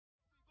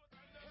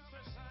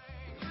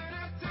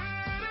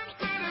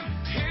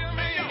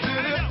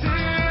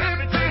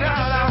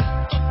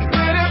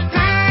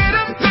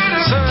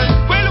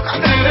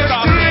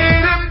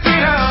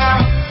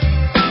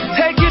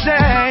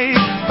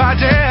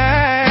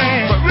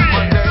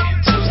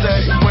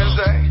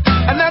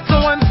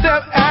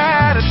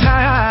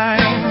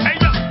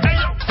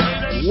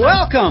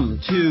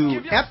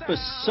to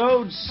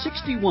episode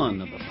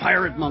 61 of the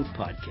Pirate Monk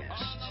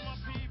Podcast.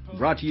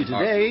 Brought to you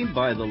today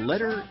by the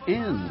letter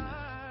N.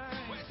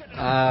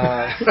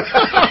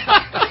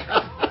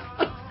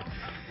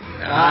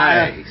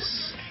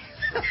 Nice.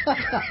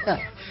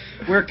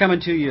 We're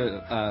coming to you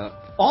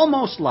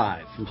almost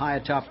live from high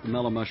atop the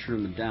Mellow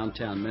Mushroom in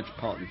downtown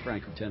metropolitan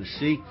Franklin,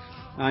 Tennessee.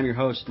 I'm your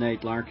host,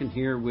 Nate Larkin,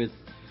 here with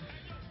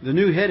the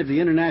new head of the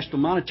International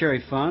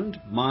Monetary Fund,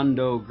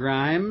 Mondo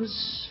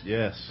Grimes.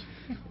 Yes.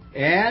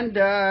 And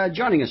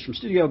joining us from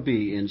Studio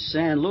B in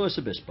San Luis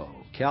Obispo,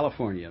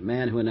 California, a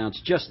man who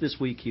announced just this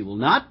week he will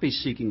not be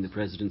seeking the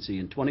presidency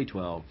in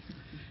 2012,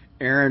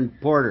 Aaron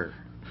Porter.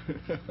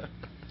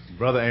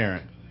 Brother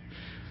Aaron.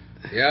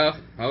 Yeah,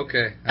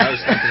 okay. I was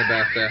thinking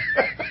about that.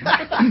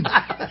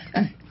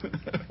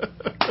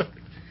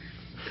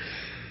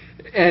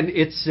 And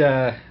it's,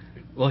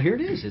 well, here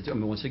it is.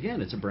 Once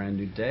again, it's a brand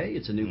new day.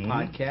 It's a new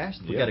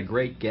podcast. We've got a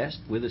great guest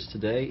with us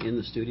today in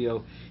the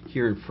studio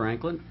here in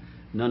Franklin.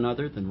 None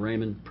other than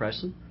Raymond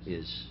Presson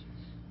is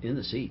in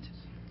the seat.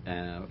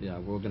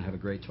 We're going to have a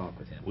great talk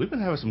with him. We've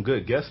been having some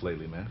good guests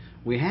lately, man.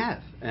 We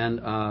have. And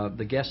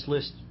the guest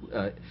list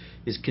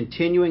is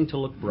continuing to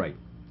look bright.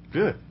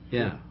 Good.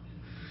 Yeah.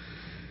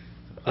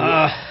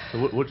 So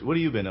what have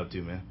you been up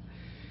to, man?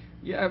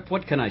 Yeah,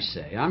 what can I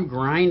say? I'm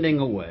grinding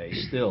away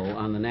still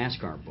on the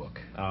NASCAR book.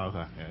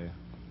 Oh,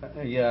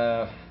 okay.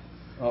 Yeah.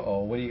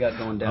 What do you got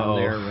going down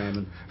there,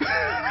 Raymond?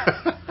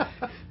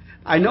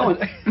 I know.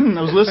 I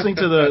was listening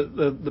to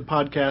the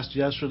podcast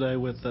yesterday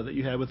that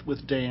you had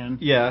with Dan.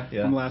 Yeah.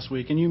 From last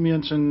week, and you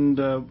mentioned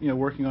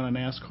working on a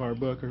NASCAR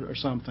book or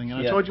something.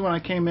 And I told you when I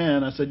came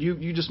in, I said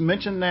you just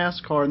mentioned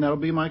NASCAR, and that'll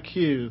be my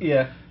cue.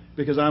 Yeah.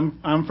 Because I'm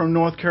from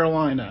North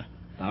Carolina.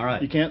 All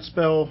right. You can't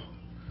spell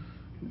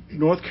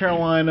North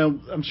Carolina.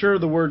 I'm sure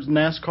the word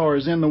NASCAR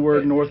is in the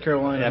word North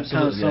Carolina.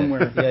 Absolutely. Kind of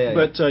somewhere. Yeah.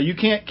 But you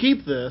can't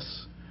keep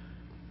this.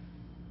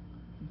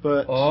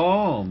 But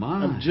oh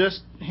my! I've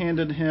just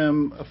handed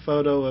him a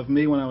photo of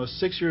me when I was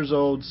 6 years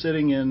old,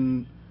 sitting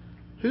in.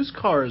 Whose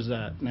car is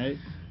that, Nate?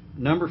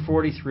 Number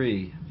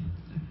 43.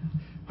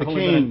 The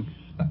King.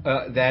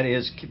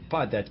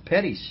 That's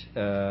Petty's.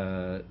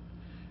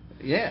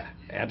 Yeah,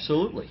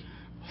 absolutely.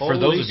 For Holy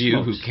those of you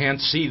smokes. who can't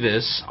see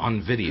this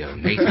on video,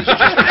 Nate has just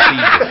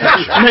received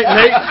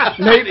the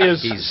picture. Nate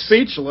is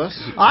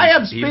speechless. I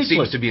am speechless. He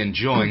seems to be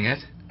enjoying it.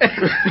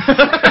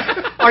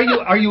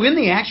 Are you in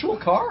the actual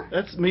car?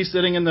 That's me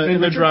sitting in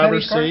the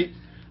driver's seat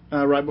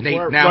right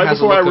before Nate now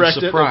has a I look wrecked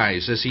of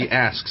surprise as he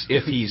asks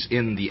if he's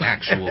in the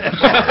actual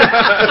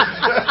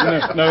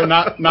car. No,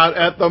 not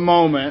at the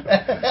moment.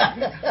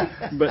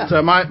 But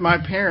my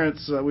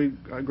parents, I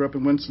grew up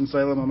in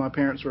Winston-Salem, and my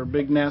parents were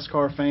big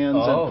NASCAR fans.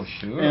 Oh,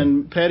 sure.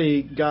 And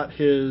Petty got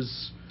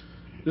his.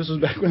 This was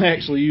back when they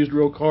actually used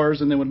real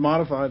cars and then would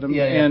modify them.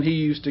 Yeah. And he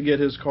used to get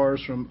his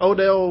cars from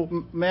Odell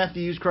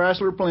Matthews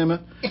Chrysler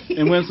Plymouth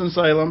in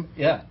Winston-Salem.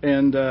 Yeah.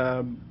 And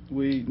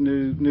we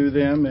knew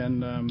them,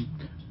 and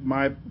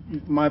my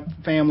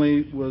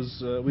family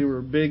was we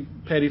were big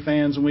Petty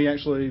fans, and we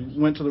actually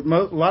went to a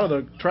lot of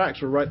the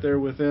tracks were right there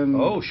within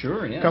a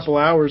couple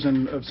hours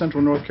of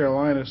central North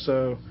Carolina.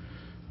 So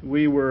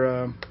we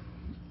were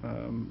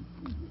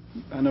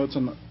I know it's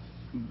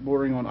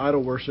bordering on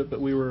idol worship, but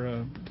we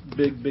were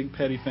big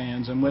Petty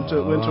fans, and went to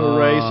a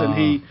race, and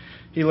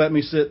he let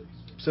me sit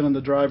in the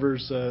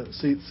driver's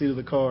seat of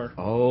the car.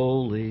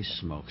 Holy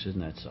smokes,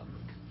 isn't that something?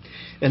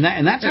 And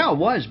that's how it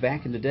was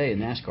back in the day in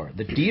NASCAR.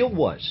 The deal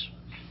was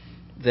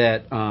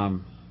that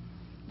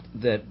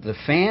the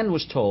fan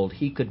was told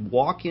he could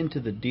walk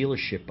into the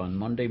dealership on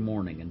Monday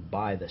morning and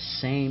buy the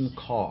same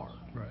car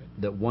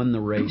that won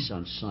the race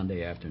on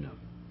Sunday afternoon.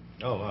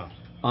 Oh, wow.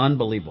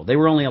 Unbelievable. They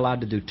were only allowed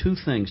to do two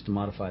things to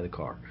modify the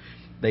car.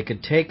 They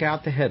could take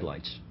out the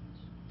headlights,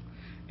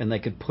 and they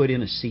could put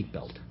in a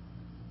seatbelt.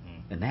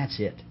 And that's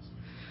it.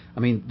 I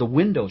mean, the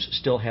windows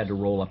still had to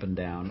roll up and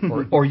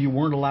down, or you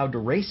weren't allowed to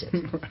race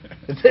it.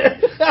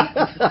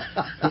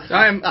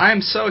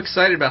 I'm so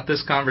excited about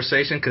this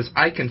conversation because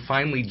I can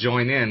finally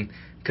join in,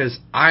 because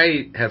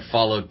I have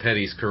followed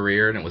Petty's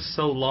career, and it was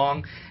so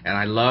long, and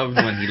I loved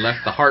when he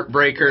left the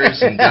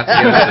Heartbreakers and got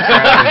together with the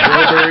Traveling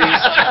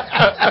Wilburys.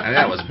 And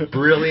that was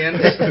brilliant.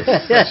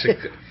 Such a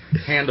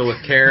Handle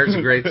with Care is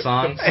a great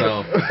song.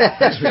 So I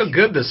just feel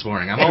good this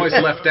morning. I'm always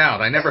left out.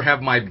 I never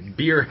have my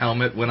beer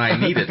helmet when I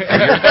need it for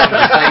your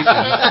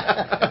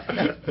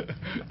conversation.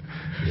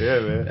 Yeah,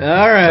 man.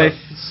 All right.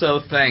 So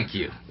thank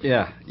you.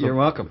 Yeah, you're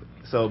welcome.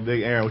 So,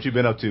 Big Aaron, what you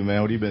been up to,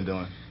 man? What have you been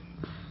doing?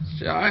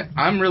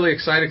 I'm really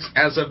excited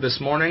as of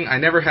this morning. I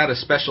never had a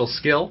special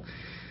skill.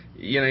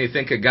 You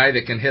think a guy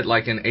that can hit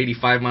like an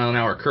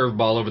 85-mile-an-hour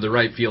curveball over the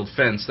right field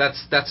fence,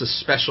 that's a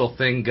special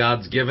thing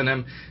God's given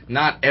him.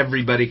 Not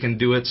everybody can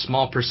do it,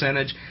 small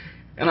percentage.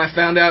 And I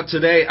found out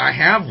today I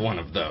have one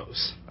of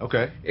those.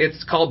 Okay.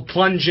 It's called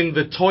plunging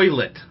the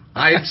toilet.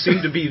 I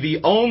seem to be the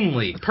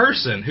only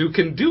person who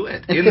can do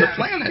it in the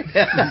planet.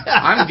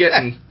 I'm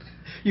getting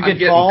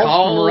calls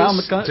from around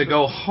the country to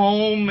go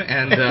home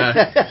and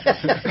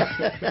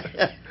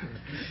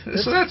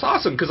So that's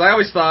awesome, because I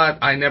always thought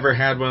I never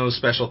had one of those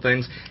special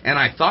things, and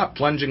I thought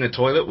plunging a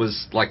toilet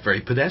was like very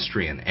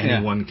pedestrian.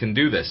 Anyone can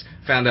do this.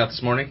 Found out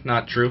this morning,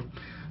 not true.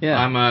 Yeah.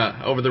 I'm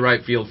a over the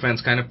right field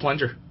fence kind of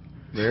plunger.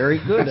 Very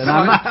good. And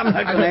I'm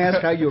not going to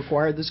ask how you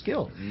acquired the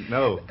skill.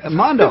 No.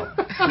 Mondo.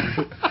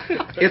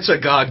 It's a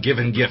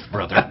God-given gift,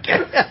 brother.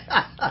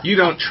 You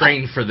don't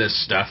train for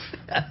this stuff.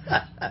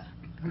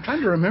 I'm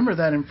trying to remember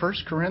that in 1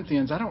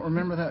 Corinthians. I don't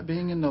remember that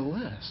being in the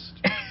list.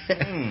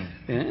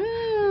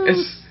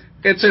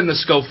 It's in the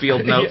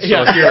Schofield notes,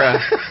 so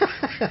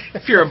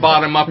if you're a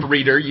bottom-up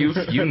reader, you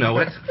know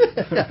it.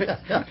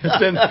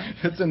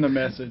 It's in the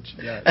message.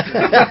 Yeah.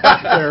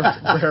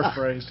 Rare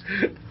phrase.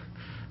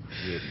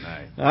 Good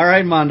night. All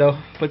right,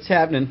 Mondo. What's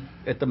happening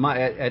at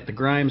the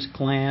Grimes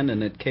Clan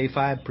and at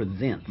K5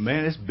 Presents?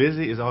 Man, it's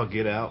busy as all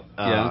get out.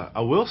 Yeah. I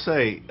will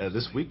say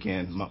this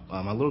weekend,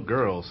 my little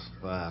girls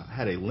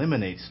had a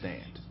lemonade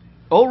stand.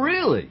 Oh,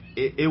 really?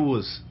 It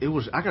was.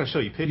 I gotta show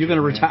you pictures. You're going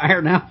to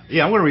retire now?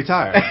 Yeah, I'm gonna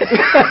retire.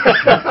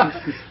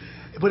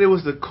 But it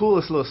was the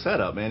coolest little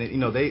setup, man. They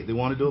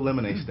wanted to do a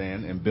lemonade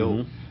stand and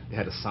built. They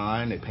had a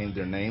sign. They painted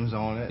their names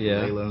on it.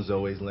 Yeah. Layla and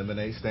Zoe's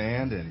lemonade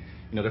stand, and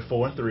they're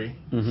 4 and 3.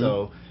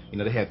 So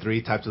they had 3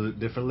 types of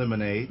different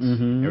lemonades.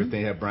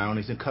 Everything had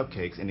brownies and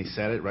cupcakes, and they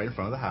set it right in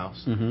front of the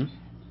house.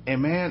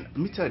 And man, let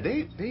me tell you,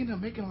 they ended up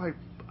making like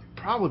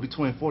probably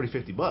between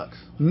 $40-$50.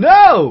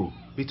 No.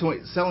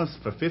 Between selling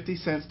for 50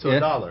 cents to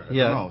 $1 at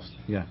the most.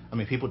 Yeah. I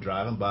mean, people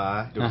driving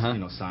by. There was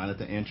sign at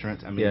the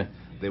entrance. I mean,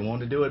 they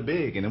wanted to do it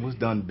big, and it was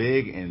done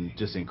big and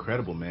just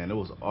incredible, man. It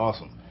was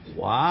awesome.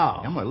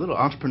 Wow. I'm a little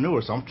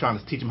entrepreneur, so I'm trying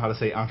to teach them how to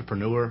say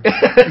entrepreneur.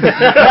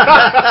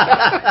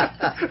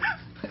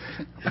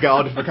 Got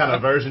all different kind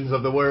of versions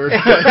of the word.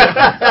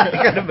 I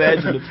can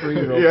imagine a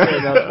 3-year-old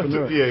saying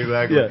entrepreneur. Yeah,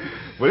 exactly. Yeah.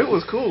 But it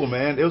was cool,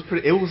 man. It was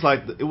pretty. It was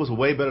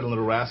way better than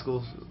Little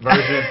Rascals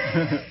version.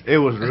 It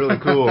was really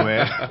cool,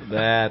 man.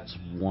 That's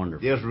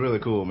wonderful. It was really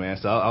cool, man.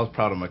 So I was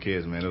proud of my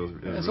kids, man. It was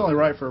It's really only cool.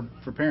 right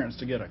for parents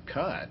to get a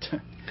cut.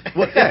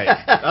 Well, hey,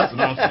 that's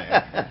what I'm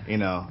saying.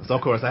 So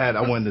of course I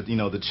wanted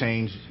the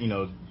change,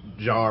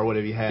 jar,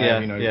 whatever you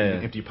have, you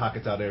empty your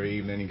pockets out every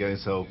evening, and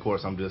so of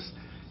course I'm just,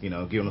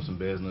 giving them some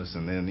business,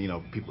 and then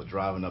people are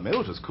driving up. Man, it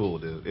was just cool,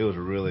 dude. It was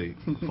really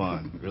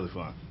fun, really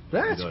fun.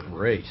 That's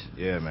great.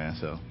 Yeah, man.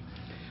 So.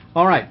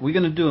 All right, we're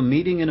going to do a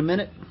meeting in a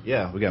minute.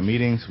 Yeah, we got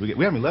meetings. We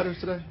have any letters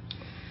today?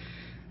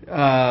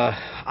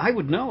 I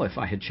would know if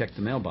I had checked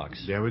the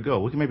mailbox. There we go.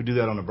 We can maybe do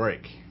that on a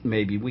break.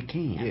 Maybe we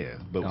can. Yeah,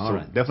 but All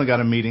right. definitely got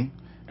a meeting.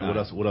 And All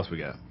what else we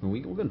got?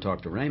 We're going to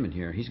talk to Raymond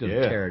here. He's going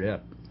to tear it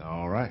up.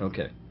 All right.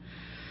 Okay.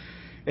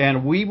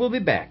 And we will be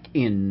back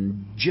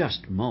in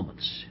just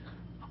moments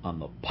on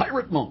the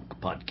Pirate Monk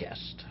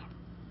Podcast.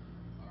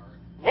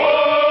 Whoa!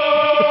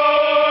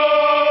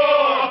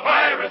 A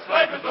pirate's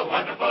life is a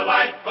wonderful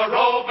life, a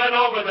roving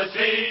over the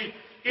sea.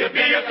 Give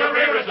me a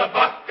career as a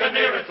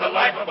buccaneer, it's the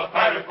life of a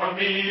pirate for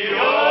me.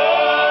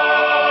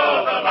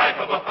 Oh, the life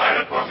of a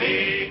pirate for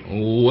me.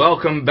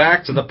 Welcome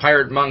back to the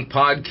Pirate Monk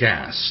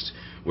Podcast.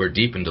 We're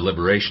deep in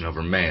deliberation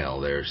over mail.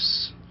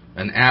 There's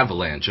an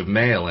avalanche of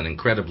mail and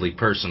incredibly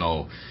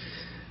personal.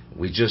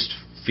 We just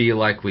feel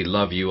like we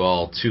love you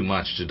all too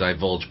much to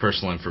divulge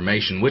personal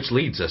information, which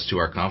leads us to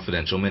our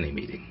confidential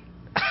mini-meeting.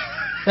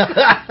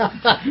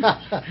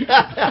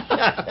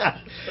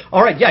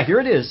 All right, here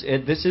it is.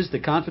 This is the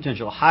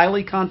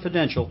highly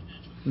confidential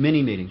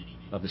mini-meeting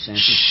of the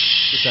Samson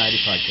Society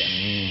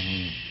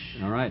Podcast.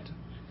 All right.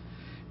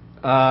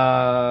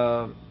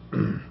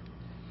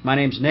 My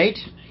name's Nate.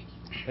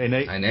 Hey,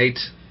 Nate. Hi, Nate.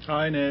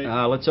 Hi, Nate.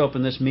 Let's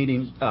open this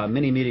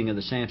mini-meeting of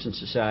the Samson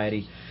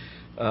Society.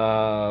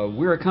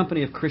 We're a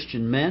company of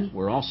Christian men.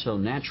 We're also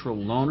natural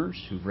loners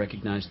who've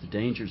recognized the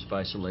dangers of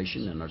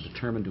isolation and are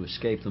determined to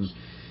escape them.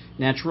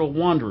 Natural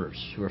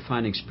wanderers who are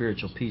finding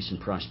spiritual peace and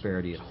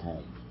prosperity at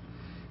home.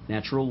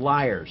 Natural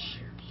liars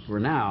who are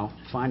now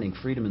finding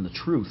freedom in the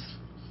truth.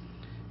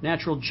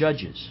 Natural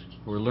judges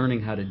who are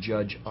learning how to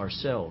judge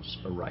ourselves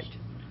aright.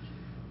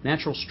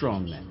 Natural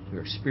strong men who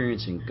are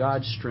experiencing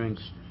God's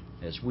strength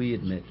as we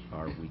admit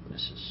our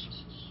weaknesses.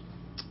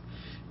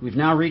 We've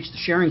now reached the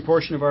sharing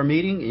portion of our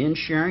meeting. In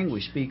sharing,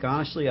 we speak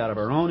honestly out of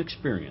our own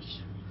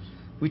experience.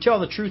 We tell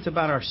the truth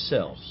about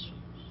ourselves,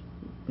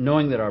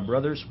 knowing that our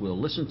brothers will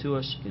listen to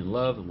us in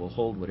love and will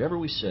hold whatever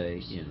we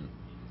say in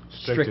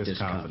strictest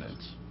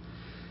confidence.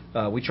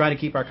 We try to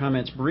keep our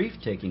comments brief,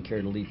 taking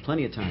care to leave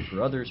plenty of time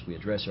for others. We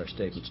address our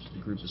statements to the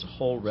group as a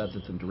whole rather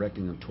than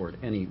directing them toward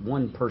any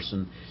one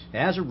person.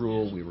 As a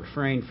rule, we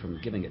refrain from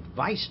giving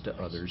advice to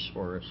others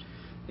or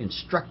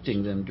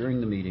instructing them during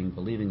the meeting,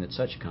 believing that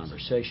such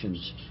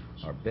conversations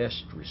are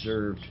best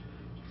reserved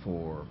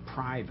for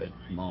private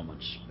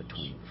moments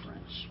between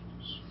friends.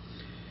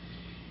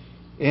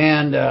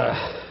 And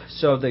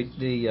so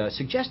the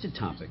suggested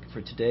topic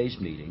for today's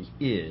meeting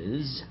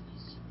is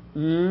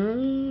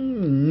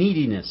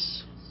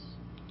neediness.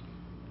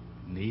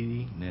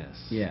 Neediness.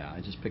 Yeah, I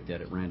just picked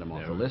that at random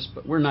off the list,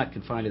 but we're not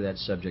confined to that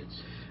subject.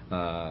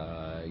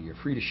 You're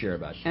free to share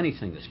about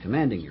anything that's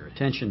commanding your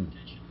attention,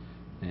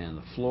 and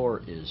the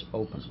floor is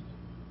open.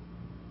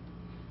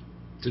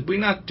 Did we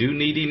not do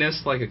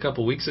neediness like a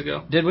couple weeks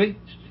ago? Did we?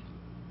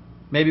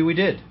 Maybe we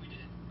did.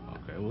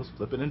 Okay, we'll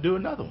flip it and do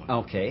another one.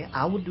 Okay,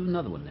 I will do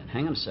another one then.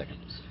 Hang on a second.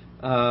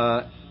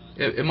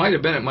 It might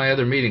have been at my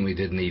other meeting we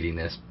did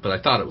neediness, but I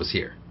thought it was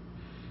here.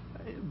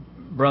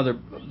 Brother,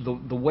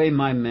 the way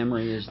my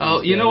memory is...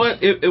 Oh, you know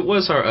what? It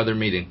was our other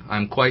meeting.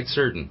 I'm quite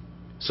certain.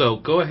 So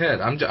go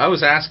ahead. I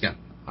was asking.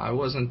 I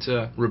wasn't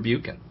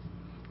rebuking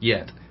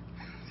yet.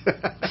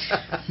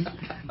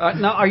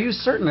 Now, are you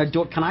certain?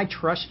 Can I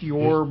trust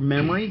your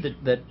memory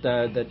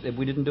that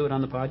we didn't do it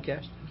on the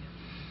podcast?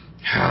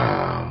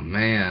 Oh,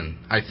 man.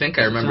 I think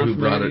I remember who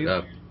brought it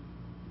up.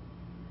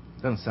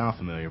 Doesn't sound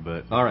familiar,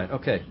 but... All right,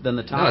 okay. Then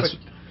the topic...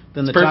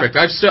 No, it's perfect.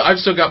 I've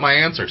still got my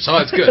answer, so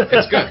it's good.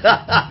 It's good.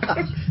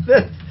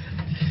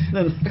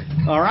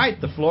 then, all right,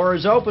 the floor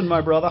is open,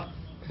 my brother.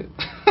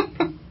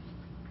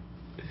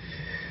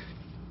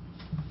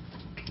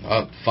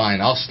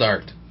 Fine, I'll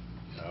start.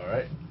 All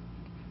right.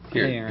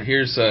 Hey, Aaron.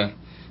 Here's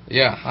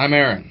I'm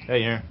Aaron.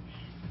 Hey, Aaron.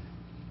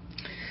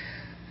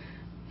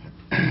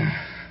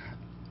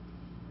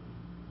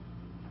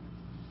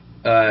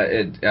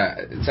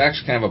 It's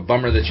actually kind of a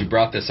bummer that you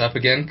brought this up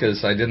again,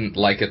 because I didn't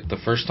like it the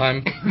first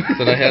time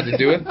that I had to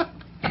do it.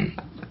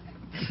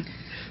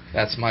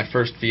 That's my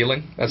first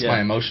feeling. That's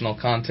my emotional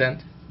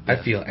content. Yeah.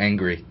 I feel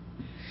angry.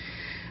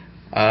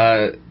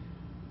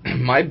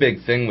 My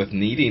big thing with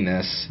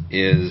neediness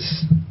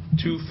is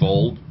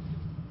twofold.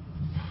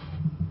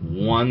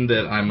 One,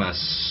 that I'm a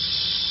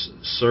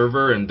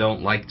server and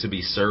don't like to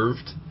be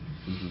served,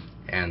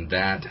 and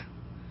that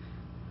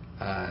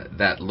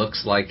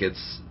looks like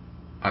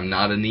I'm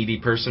not a needy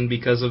person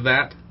because of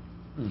that,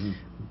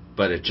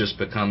 but it just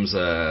becomes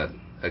a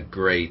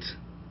great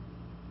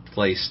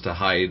place to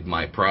hide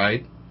my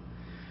pride.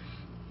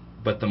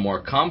 But the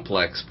more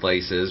complex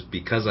place is,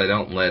 because I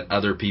don't let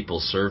other people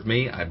serve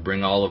me, I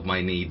bring all of my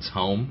needs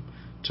home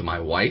to my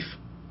wife.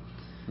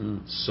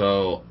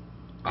 So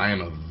I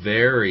am a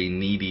very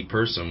needy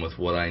person with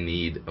what I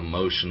need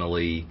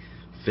emotionally,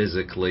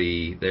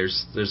 physically.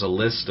 There's a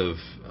list of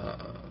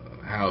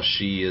how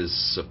she is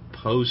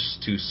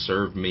supposed to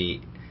serve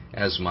me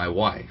as my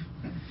wife.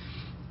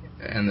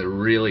 And the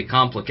really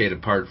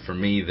complicated part for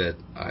me that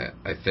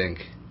I think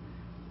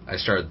I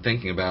started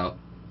thinking about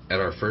at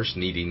our first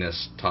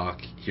neediness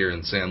talk here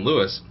in San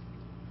Luis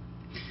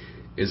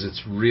is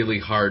it's really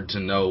hard to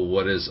know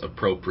what is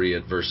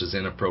appropriate versus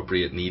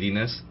inappropriate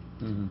neediness.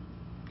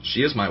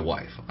 She is my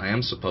wife. I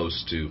am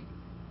supposed to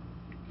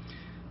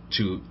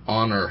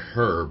honor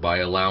her by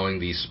allowing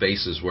these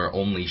spaces where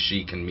only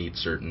she can meet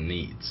certain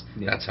needs.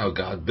 Yeah. That's how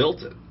God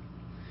built it.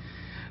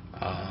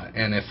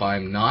 And if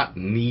I'm not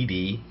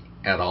needy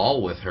at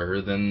all with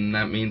her, then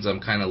that means I'm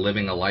kind of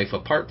living a life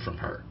apart from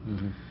her.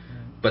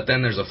 But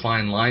then there's a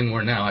fine line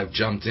where now I've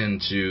jumped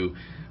into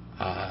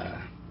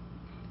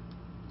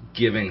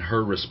giving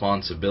her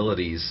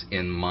responsibilities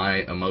in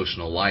my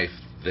emotional life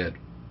that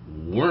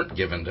weren't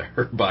given to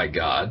her by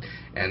God,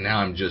 and now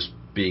I'm just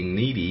being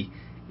needy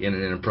in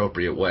an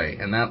inappropriate way.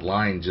 And that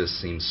line just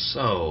seems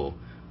so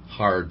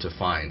hard to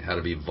find, how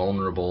to be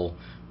vulnerable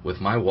with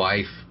my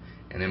wife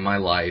and in my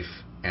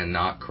life and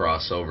not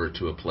cross over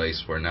to a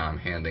place where now I'm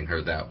handing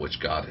her that which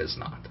God has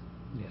not.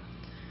 Yeah.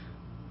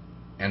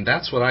 And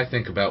that's what I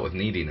think about with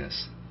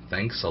neediness.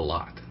 Thanks a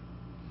lot.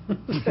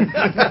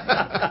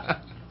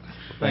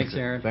 Thanks,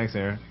 Aaron. Thanks,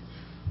 Aaron.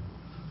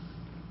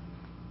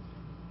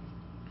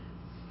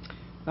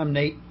 I'm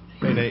Nate.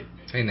 Hey, Nate.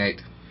 Hey,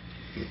 Nate.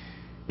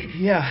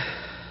 Yeah,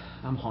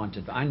 I'm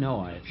haunted. I know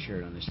I have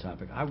shared on this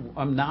topic.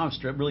 I'm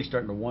really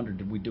starting to wonder,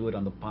 did we do it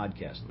on the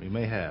podcast? We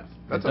may have.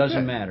 It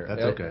doesn't matter.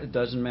 That's okay. It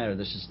doesn't matter.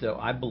 This is still,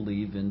 I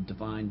believe in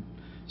divine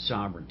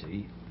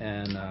sovereignty,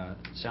 and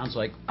it sounds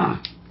like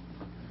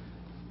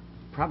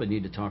probably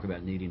need to talk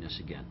about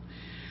neediness again.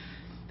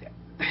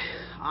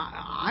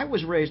 I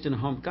was raised in a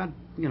home. God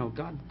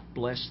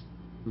bless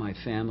my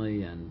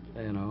family, and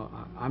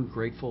I'm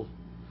grateful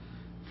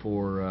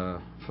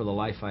for the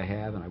life I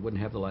have, and I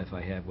wouldn't have the life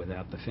I have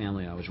without the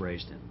family I was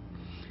raised in.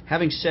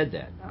 Having said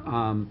that,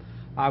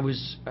 I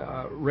was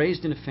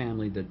raised in a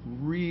family that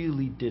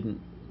really didn't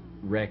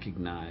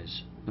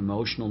recognize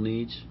emotional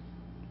needs,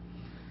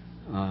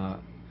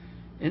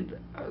 and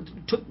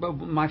took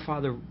my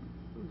father.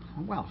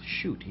 Well,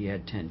 shoot, he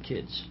had 10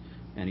 kids,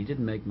 and he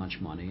didn't make much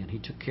money, and he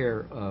took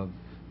care of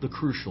the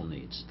crucial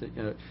needs,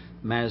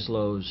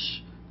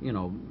 Maslow's,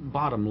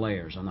 bottom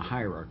layers on the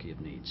hierarchy of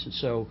needs. And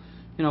so,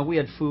 we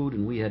had food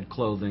and we had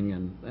clothing,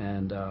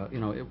 and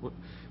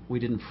we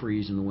didn't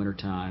freeze in the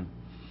wintertime.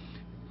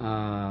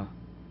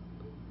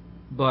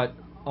 But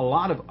a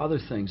lot of other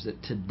things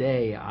that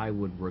today I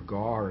would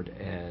regard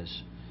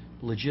as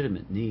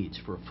legitimate needs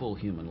for a full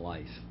human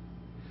life,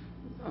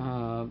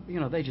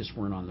 they just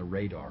weren't on the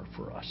radar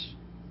for us.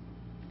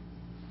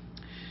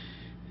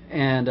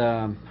 And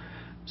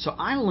so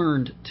I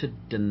learned to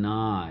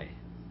deny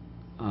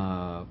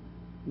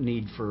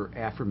need for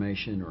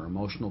affirmation or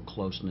emotional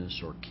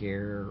closeness or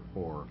care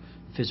or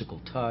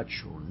physical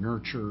touch or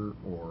nurture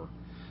or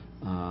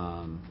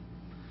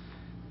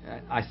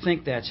I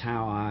think that's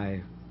how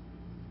I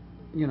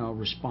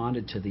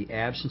responded to the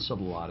absence of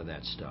a lot of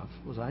that stuff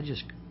was I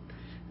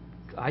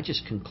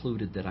just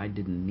concluded that I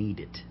didn't need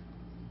it.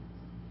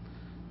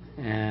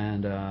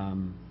 And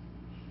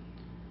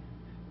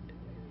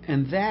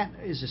that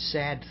is a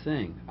sad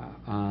thing.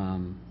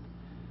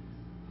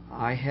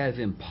 I have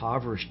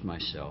impoverished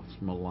myself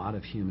from a lot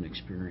of human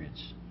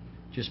experience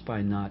just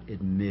by not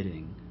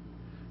admitting,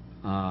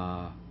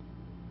 the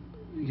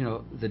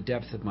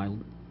depth of my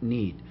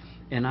need.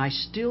 And I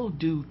still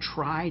do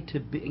try to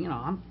be,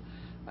 I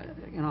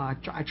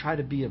try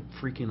to be a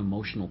freaking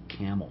emotional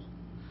camel,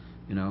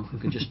 who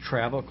can just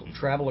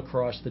travel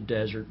across the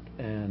desert,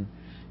 and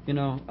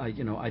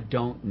I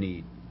don't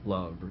need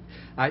love.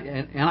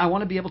 And I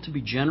want to be able to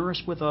be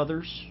generous with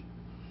others.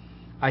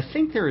 I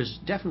think there is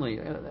definitely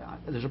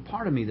there's a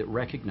part of me that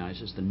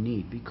recognizes the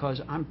need,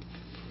 because I'm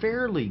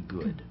fairly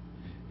good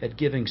at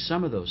giving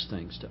some of those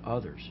things to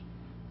others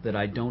that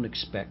I don't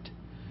expect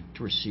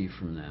to receive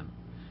from them.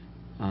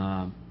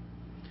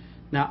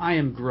 Now I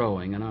am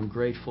growing, and I'm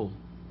grateful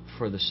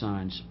for the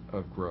signs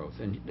of growth.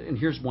 And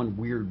here's one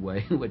weird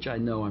way in which I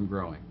know I'm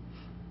growing.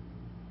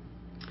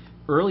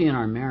 Early in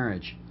our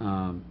marriage,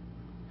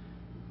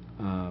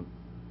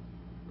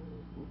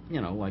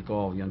 like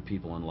all young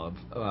people in love,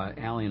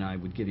 Allie and I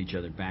would give each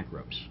other back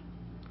rubs.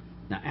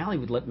 Now, Allie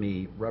would let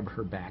me rub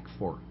her back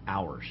for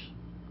hours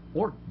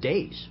or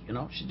days.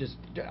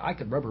 I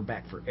could rub her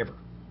back forever.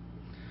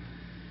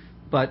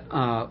 But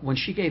when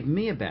she gave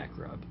me a back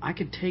rub, I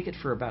could take it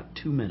for about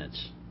 2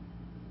 minutes.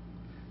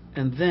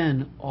 And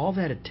then all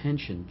that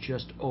attention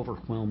just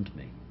overwhelmed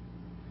me.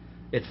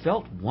 It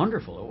felt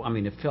wonderful. I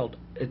mean,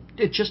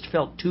 it just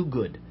felt too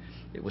good.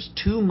 It was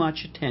too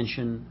much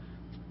attention,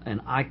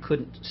 and I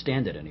couldn't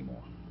stand it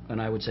anymore.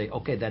 And I would say,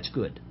 okay, that's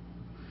good.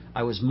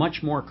 I was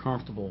much more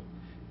comfortable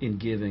in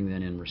giving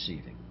than in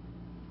receiving.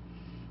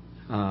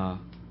 Now,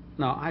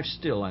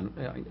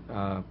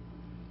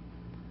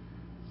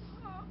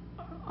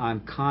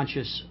 I'm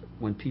conscious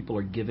when people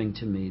are giving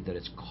to me that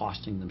it's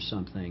costing them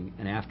something,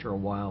 and after a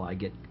while I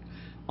get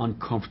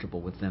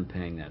uncomfortable with them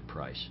paying that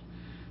price.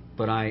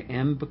 But I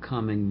am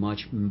becoming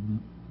much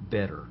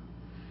better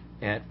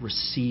at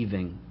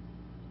receiving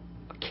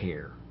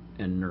care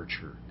and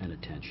nurture and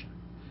attention,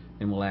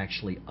 and will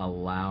actually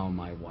allow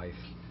my wife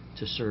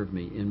to serve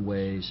me in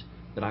ways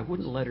that I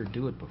wouldn't let her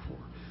do it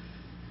before.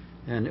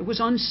 And it was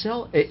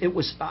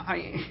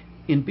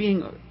in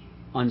being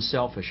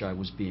unselfish, I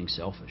was being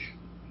selfish.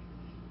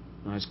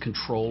 I was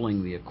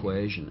controlling the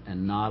equation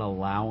and not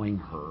allowing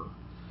her.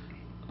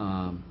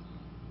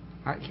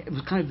 It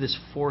was kind of this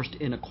forced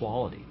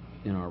inequality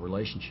in our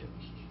relationship.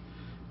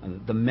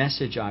 And the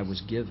message I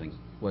was giving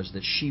was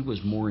that she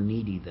was more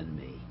needy than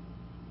me.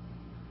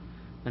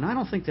 And I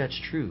don't think that's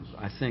true.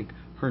 I think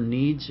her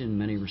needs in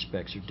many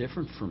respects are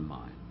different from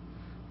mine.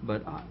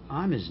 But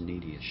I'm as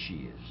needy as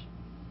she is.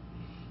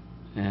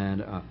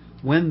 And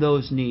when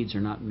those needs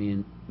are not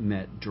being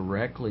met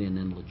directly and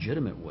in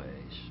legitimate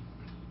ways,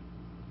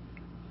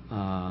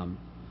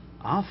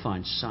 I'll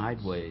find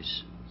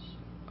sideways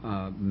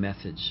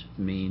methods,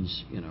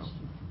 means,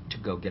 to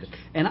go get it.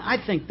 And I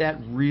think that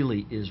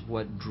really is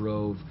what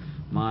drove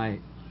my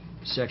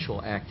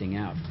sexual acting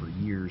out for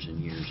years and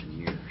years and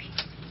years.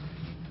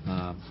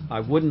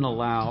 I wouldn't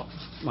allow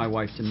my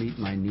wife to meet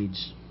my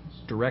needs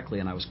directly,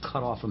 and I was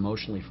cut off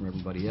emotionally from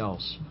everybody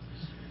else.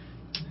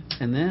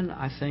 And then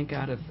I think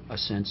out of a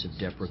sense of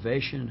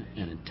deprivation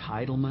and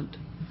entitlement,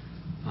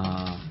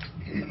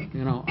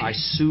 I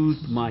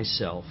soothed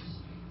myself.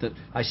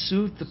 I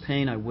soothed the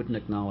pain I wouldn't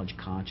acknowledge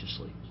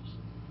consciously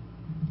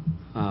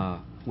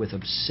with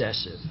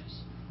obsessive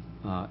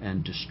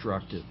and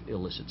destructive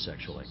illicit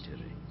sexual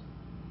activity.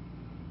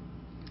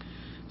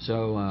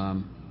 So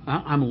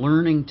I'm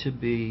learning to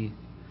be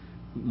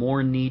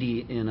more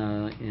needy in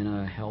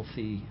a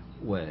healthy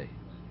way.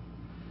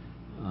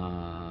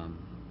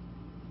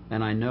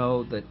 And I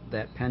know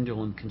that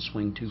pendulum can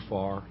swing too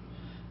far,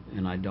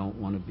 and I don't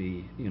want to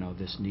be,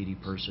 this needy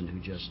person who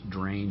just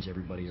drains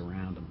everybody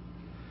around them.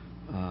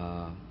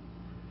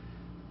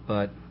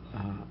 But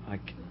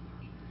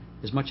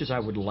as much as I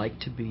would like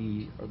to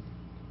be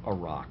a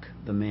rock,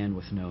 the man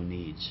with no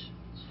needs,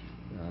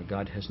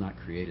 God has not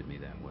created me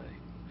that way.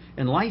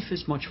 And life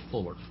is much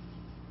fuller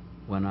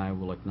when I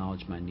will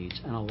acknowledge my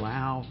needs and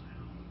allow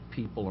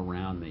people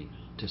around me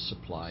to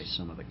supply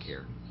some of the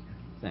care.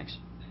 Thanks.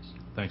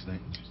 Thanks,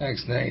 Nate.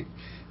 Thanks, Nate.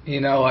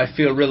 I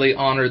feel really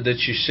honored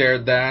that you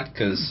shared that,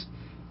 because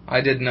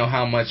I didn't know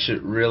how much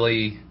it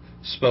really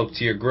spoke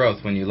to your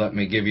growth when you let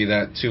me give you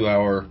that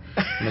 2-hour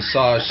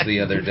massage the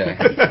other day.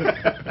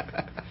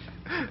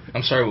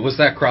 I'm sorry, was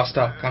that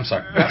crosstalk? I'm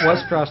sorry. That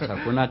was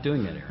crosstalk. We're not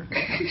doing that, Eric.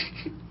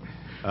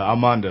 I'm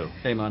Mondo.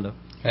 Hey, Mondo.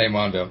 Hey,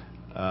 Mondo.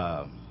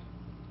 The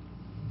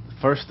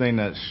first thing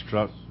that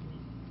struck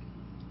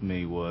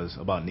me was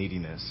about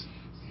neediness.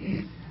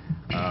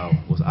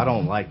 Was I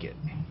don't like it.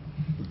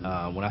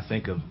 When I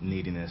think of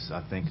neediness,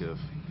 I think of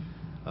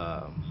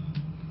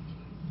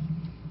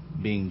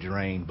being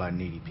drained by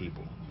needy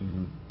people.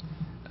 Mm-hmm.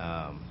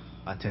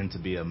 I tend to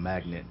be a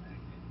magnet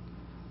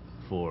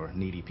for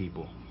needy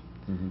people.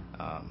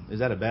 Mm-hmm. Is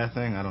that a bad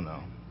thing? I don't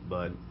know.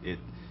 but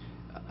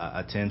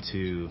I tend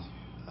to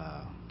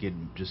get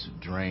just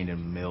drained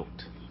and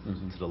milked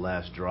to the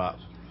last drop.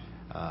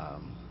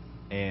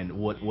 And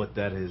what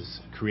that has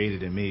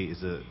created in me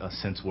is a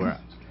sense where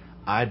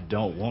I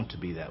don't want to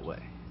be that way.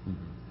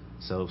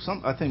 So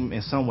I think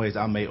in some ways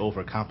I may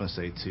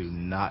overcompensate to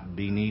not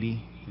be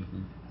needy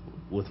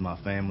with my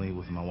family,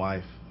 with my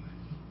wife,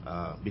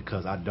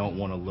 because I don't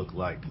want to look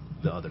like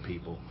the other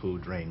people who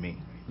drain me.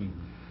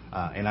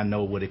 And I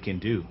know what it can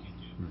do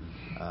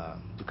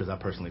because I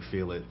personally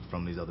feel it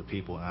from these other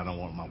people, and I don't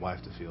want my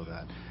wife to feel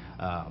that.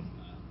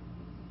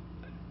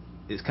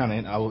 It's kind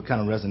of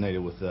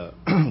resonated with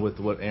with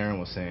what Aaron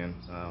was saying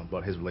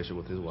about his relationship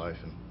with his wife,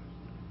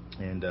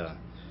 and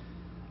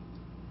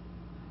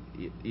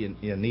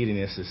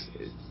neediness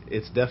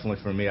it's definitely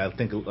for me. I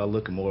think I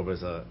look more of it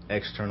as a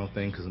external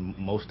thing because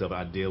most of it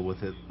I deal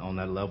with it on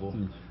that level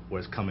where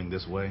it's coming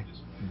this way.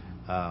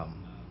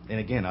 And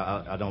again,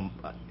 I don't.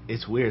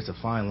 It's weird. It's a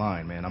fine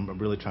line, man. I'm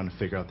really trying to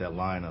figure out that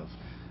line of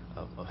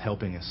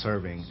helping and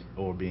serving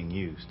or being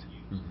used.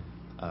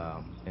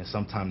 And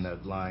sometimes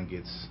that line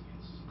gets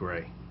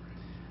gray.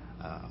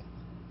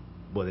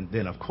 But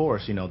then, of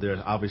course,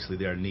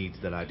 there are needs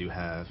that I do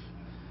have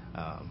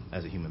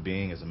as a human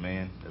being, as a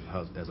man,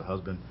 as a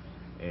husband,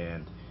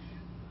 and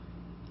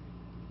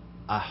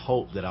I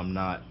hope that I'm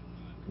not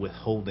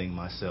withholding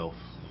myself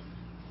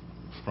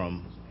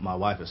from my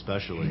wife,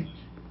 especially,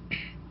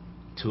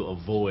 to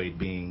avoid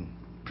being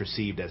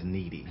perceived as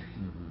needy.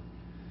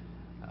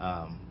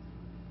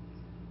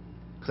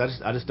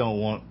 Because I just don't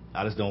want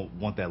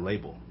that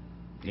label.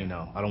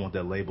 I don't want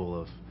that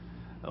label of,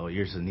 oh,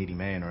 you're just a needy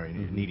man or a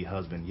needy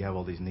husband. You have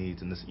all these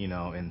needs and this,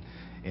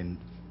 and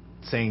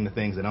saying the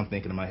things that I'm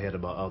thinking in my head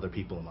about other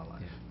people in my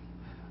life.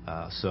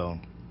 So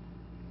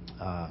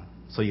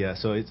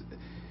it's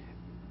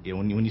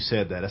when you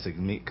said that, that's like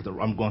me, because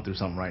I'm going through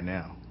something right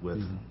now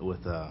with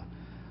a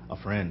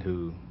friend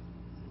who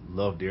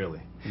loved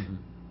dearly,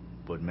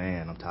 but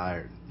man, I'm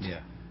tired.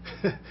 Yeah.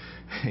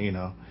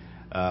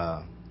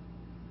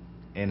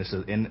 And it's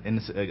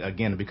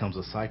again, it becomes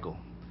a cycle.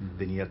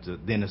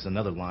 Then it's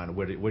another line.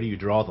 Where do you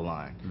draw the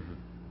line?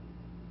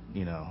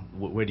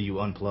 Where do you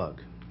unplug?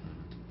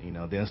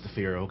 Then it's the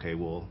fear. Okay,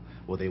 will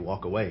they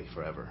walk away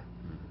forever?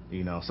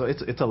 So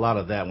it's a lot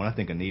of that. When I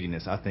think of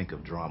neediness, I think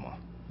of drama.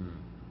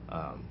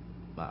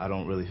 I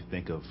don't really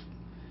think of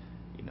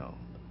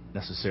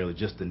necessarily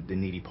just the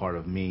needy part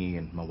of me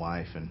and my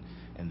wife and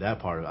that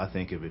part of it. I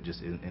think of it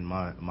just in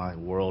my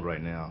world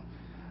right now.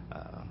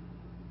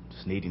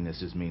 Just neediness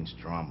just means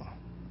drama,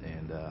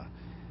 and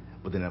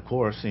but then of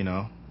course then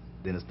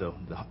it's the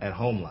at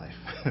home life.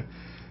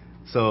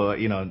 So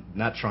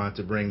not trying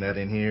to bring that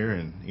in here,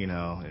 and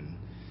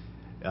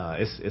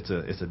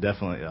it's a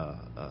definitely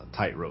a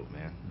tightrope,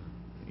 man.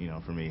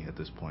 For me at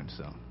this point.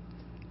 So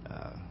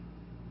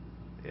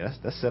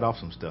that set off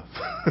some stuff.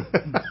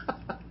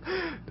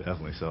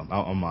 Definitely. So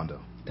I'm Mondo.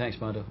 Thanks,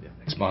 Mondo. Yeah.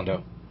 Thanks,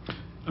 Mondo.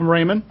 I'm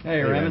Raymond.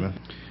 Hey, Raymond.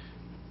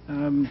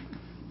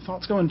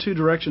 Thoughts go in two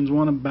directions.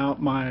 One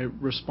about my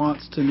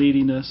response to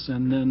neediness,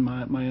 and then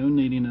my own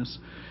neediness.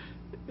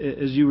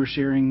 As you were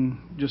sharing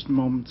just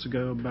moments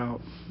ago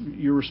about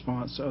your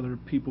response to other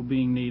people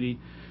being needy,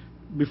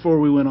 before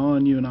we went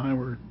on, you and I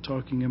were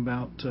talking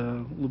about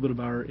a little bit of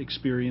our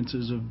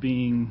experiences of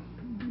being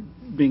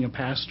a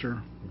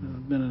pastor.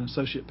 I've been an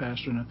associate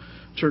pastor in a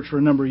church for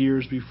a number of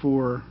years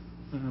before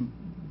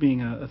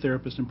being a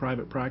therapist in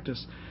private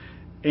practice.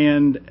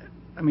 And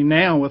I mean,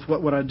 now with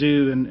what I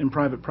do in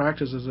private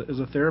practice as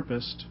a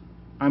therapist,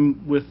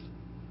 I'm with,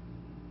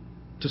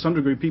 to some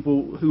degree,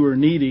 people who are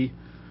needy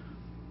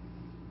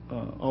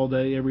all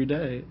day, every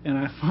day. And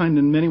I find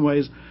in many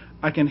ways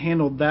I can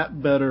handle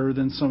that better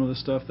than some of the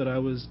stuff that I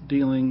was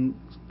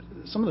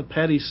some of the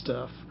petty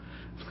stuff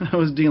I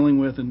was dealing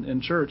with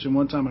in church. And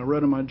one time I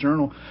wrote in my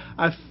journal,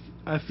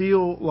 I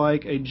feel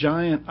like a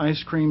giant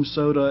ice cream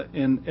soda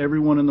and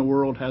everyone in the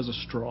world has a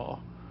straw.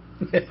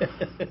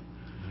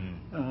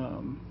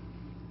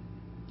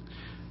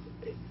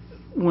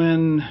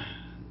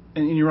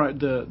 And you're right,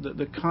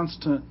 the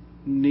constant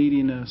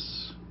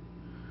neediness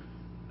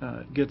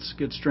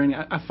gets draining.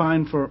 I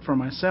find for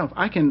myself,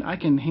 I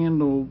can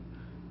handle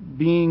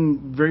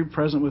being very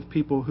present with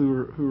people who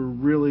are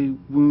really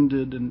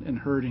wounded and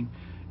hurting.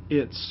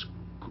 It's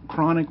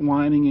chronic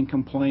whining and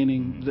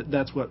complaining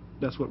that's what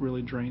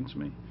really drains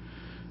me.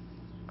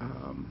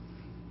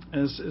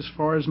 As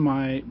far as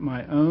my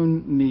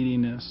own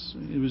neediness,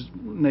 it was,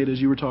 Nate, as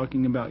you were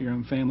talking about your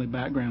own family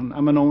background,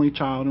 I'm an only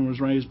child and was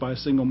raised by a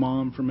single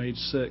mom from age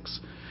 6.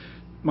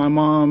 My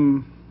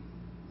mom,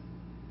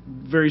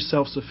 very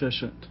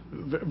self-sufficient,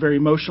 very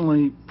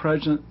emotionally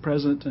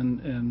present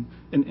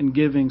and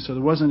giving, so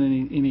there wasn't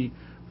any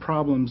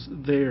problems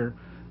there.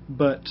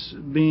 But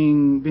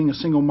being a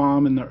single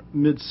mom in the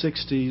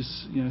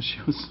mid-60s,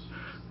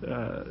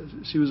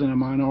 she was in a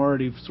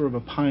minority, sort of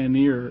a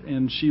pioneer,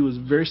 and she was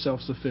very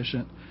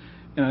self-sufficient.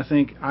 And I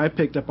think I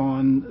picked up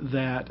on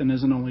that, and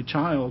as an only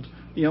child,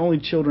 only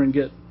children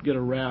get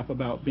a rap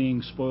about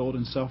being spoiled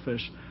and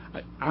selfish.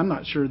 I'm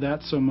not sure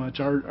that's so much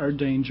our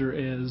danger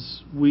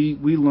as we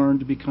learn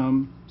to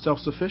become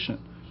self-sufficient,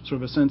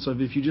 sort of a sense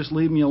of, if you just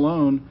leave me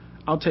alone,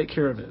 I'll take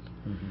care of it.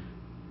 Mm-hmm.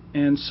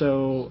 And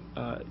so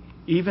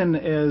even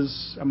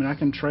as, I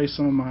can trace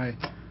some of my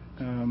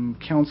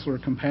counselor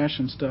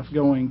compassion stuff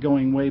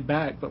going way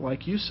back, but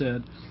like you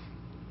said,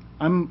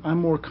 I'm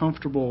more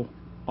comfortable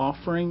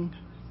offering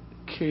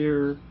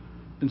care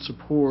and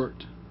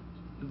support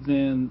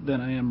than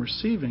I am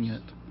receiving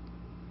it.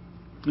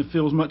 It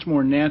feels much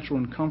more natural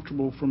and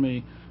comfortable for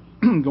me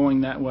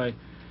going that way.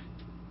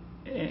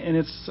 And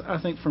it's, I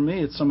think for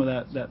me, it's some of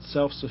that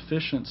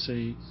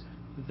self-sufficiency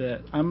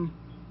that I'm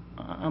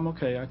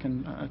okay. I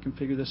can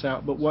figure this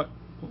out. But what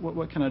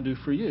can I do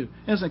for you?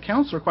 As a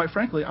counselor, quite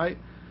frankly,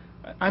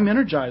 I'm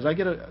energized.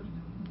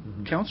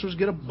 Counselors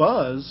get a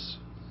buzz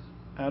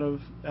out of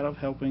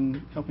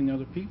helping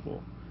other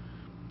people.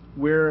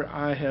 Where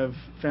I have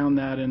found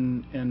that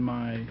in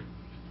my,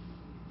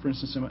 for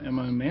instance, in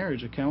my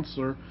marriage, a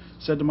counselor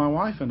said to my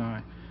wife and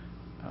I,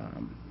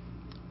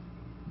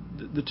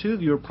 the two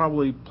of you are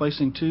probably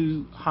placing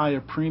too high a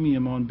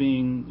premium on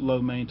being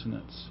low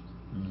maintenance.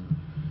 Mm.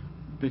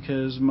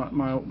 Because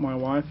my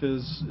wife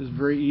is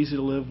very easy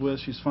to live with.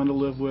 She's fun to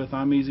live with.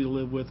 I'm easy to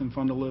live with and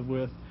fun to live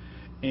with.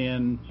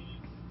 And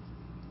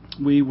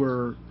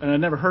I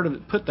never heard of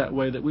it put that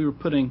way, that we were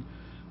putting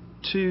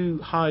too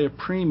high a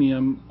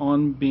premium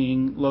on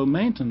being low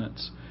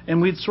maintenance.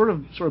 And we'd sort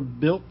of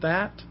built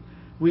that.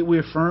 We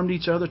affirmed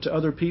each other to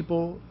other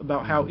people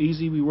about how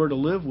easy we were to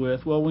live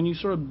with. Well, when you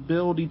sort of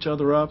build each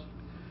other up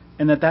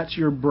and that's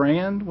your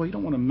brand, well, you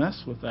don't want to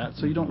mess with that.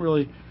 So you don't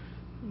really...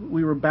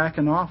 We were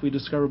backing off. We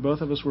discovered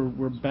both of us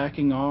were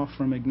backing off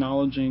from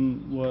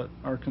acknowledging what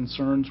our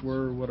concerns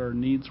were, what our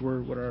needs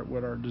were, what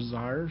our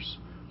desires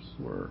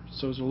were.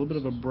 So it was a little bit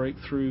of a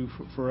breakthrough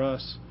for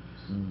us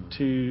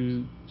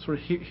to sort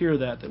of hear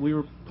that we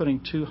were putting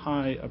too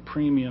high a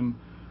premium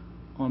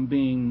on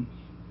being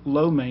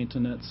low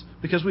maintenance,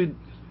 because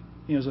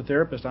as a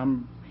therapist,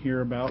 I'm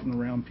here about and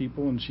around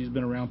people, and she's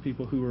been around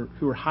people who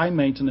are high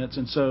maintenance,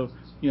 and so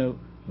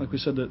like we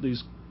said, that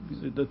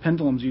the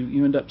pendulums,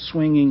 you end up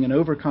swinging and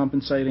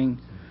overcompensating,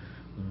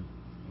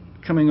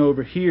 coming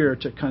over here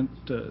to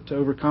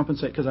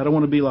overcompensate because I don't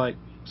want to be like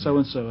so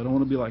and so. I don't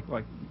want to be like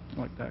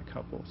that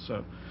couple.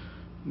 So,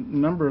 a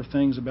number of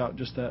things about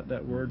just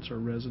that word sort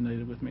of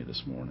resonated with me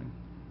this morning.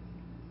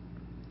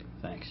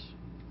 Thanks,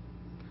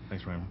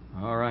 Raymond.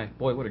 All right,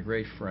 boy, what a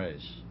great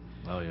phrase.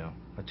 Oh yeah.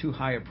 A too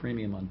high a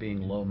premium on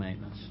being low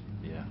maintenance.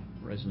 Yeah,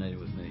 resonated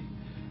with me.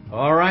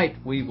 All right,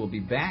 we will be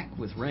back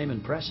with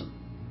Raymond Presson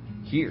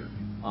here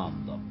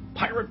on the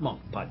Pirate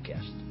Monk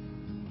Podcast.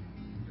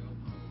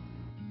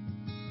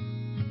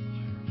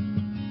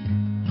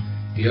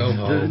 If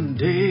the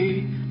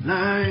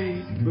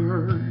daylight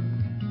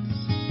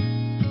burns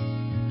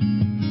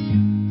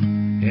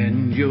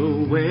and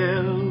your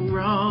well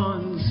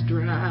runs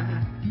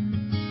dry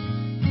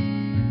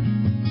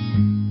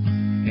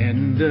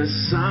and the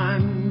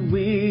sun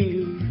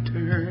wheel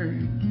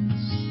turns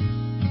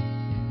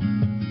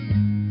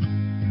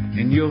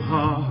and your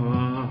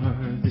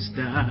harvest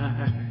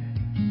dies,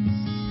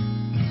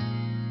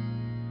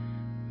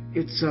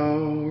 it's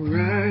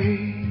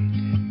alright.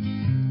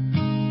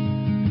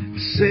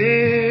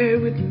 Say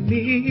with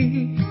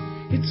me,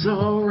 it's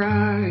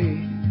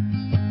alright.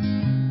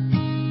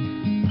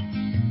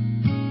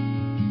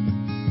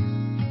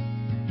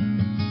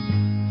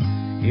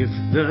 If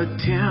the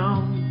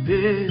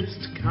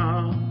tempest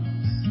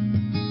comes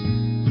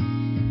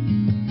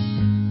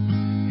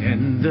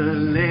and the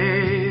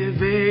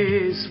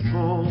levees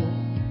fall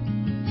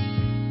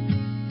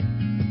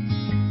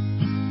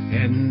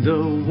and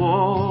the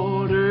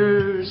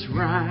waters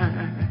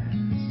rise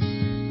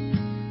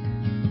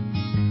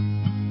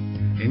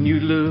and you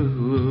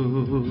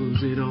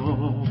lose it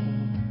all,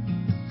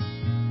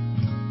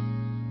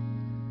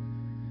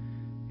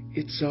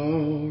 it's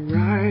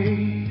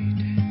alright.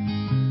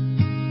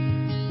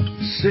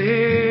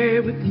 Say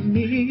with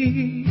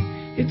me,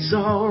 it's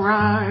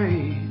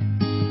alright.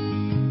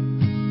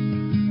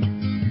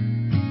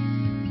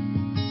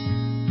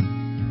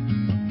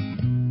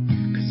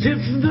 'Cause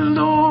if the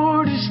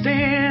Lord is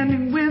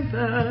standing with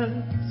us,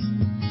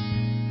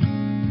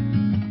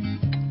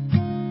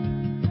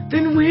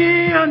 then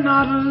we are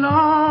not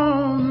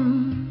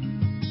alone.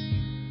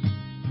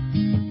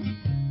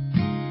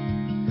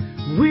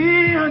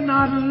 We are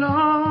not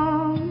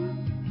alone.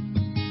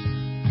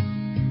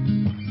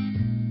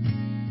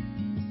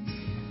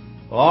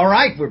 All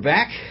right, we're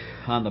back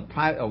on the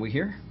Are we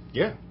here?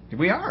 Yeah.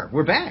 We are.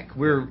 We're back.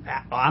 We're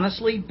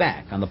honestly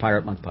back on the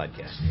Pirate Monk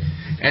Podcast.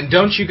 And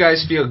don't you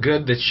guys feel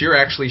good that you're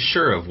actually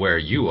sure of where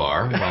you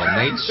are while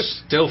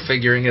Nate's still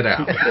figuring it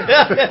out?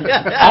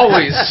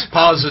 Always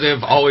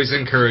positive, always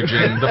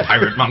encouraging, the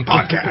Pirate Monk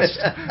Podcast.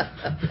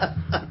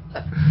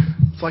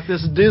 It's like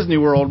this Disney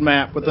World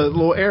map with a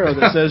little arrow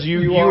that says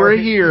you are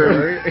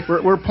here.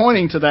 We're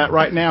pointing to that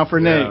right now for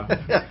Nate.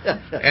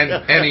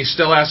 And he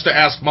still has to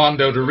ask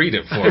Mondo to read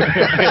it for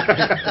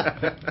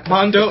him.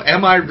 Mondo,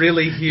 am I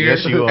really here?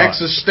 Yes, you are.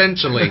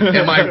 Existentially,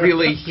 am I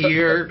really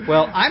here?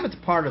 Well, I'm at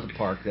the part of the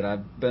park that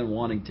I've been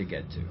wanting to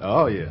get to.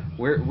 Oh, yeah.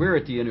 We're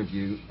at the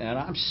interview, and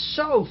I'm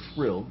so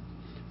thrilled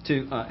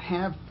to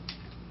have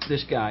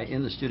this guy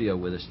in the studio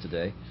with us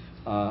today.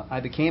 I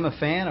became a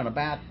fan on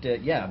about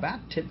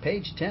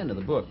page 10 of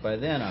the book. By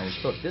then, I was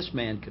hooked. This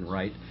man can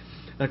write.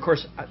 And, of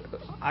course,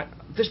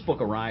 this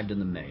book arrived in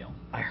the mail.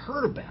 I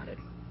heard about it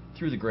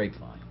through the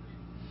grapevine.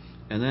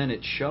 And then it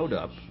showed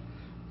up.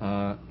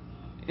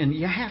 And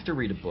you have to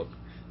read a book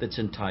that's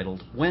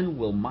entitled, When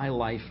Will My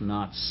Life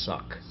Not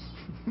Suck?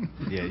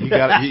 Yeah, you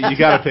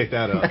got to pick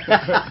that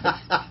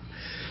up.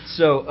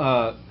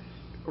 So,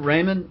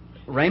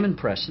 Raymond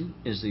Preston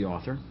is the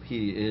author.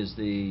 He is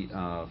the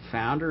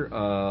founder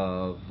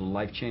of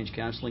Life Change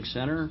Counseling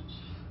Center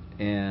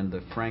and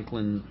the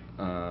Franklin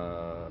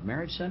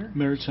Marriage Center.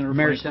 Marriage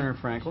Center in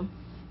Franklin.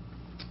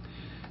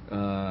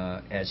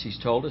 As he's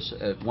told us,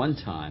 at one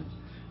time,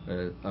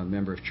 a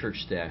member of church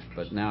staff,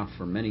 but now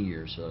for many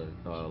years,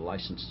 a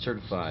licensed,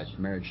 certified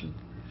marriage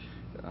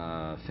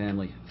and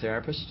family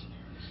therapist,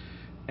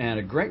 and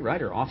a great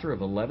writer, author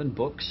of 11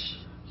 books.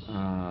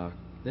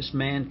 This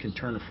man can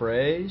turn a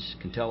phrase,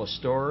 can tell a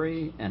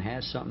story, and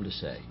has something to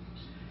say.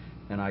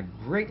 And I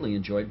greatly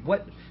enjoyed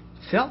what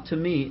felt to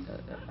me,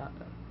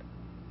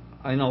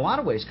 in a lot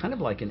of ways, kind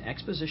of like an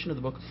exposition of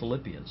the book of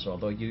Philippians.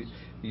 Although you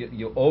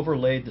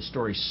overlaid the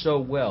story so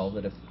well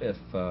that if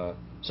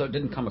so it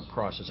didn't come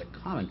across as a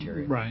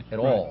commentary at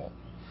all.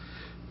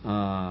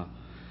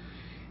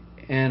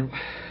 And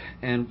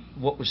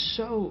what was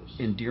so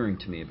endearing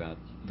to me about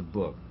the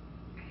book,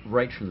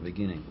 right from the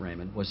beginning,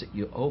 Raymond, was that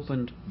you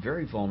opened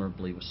very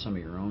vulnerably with some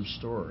of your own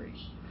story,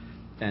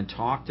 and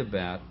talked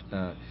about,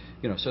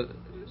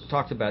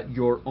 talked about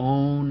your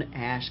own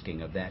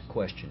asking of that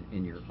question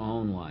in your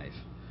own life: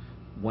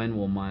 when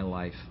will my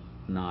life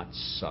not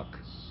suck?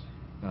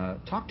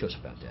 Talk to us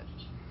about that.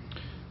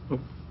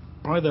 Well,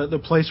 probably the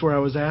place where I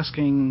was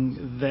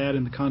asking that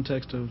in the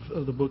context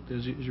of the book,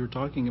 as you were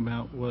talking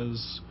about,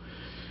 was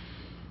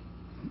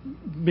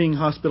being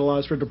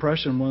hospitalized for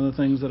depression. One of the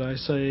things that I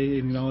say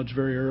and acknowledge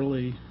very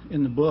early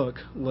in the book,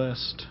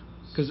 lest,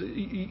 because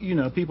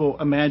people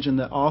imagine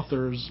that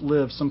authors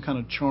live some kind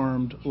of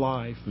charmed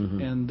life,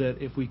 and that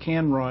if we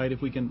can write,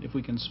 if we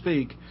can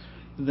speak,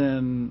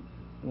 then,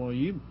 well,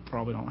 you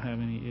probably don't have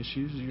any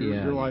issues.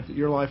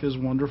 Your life is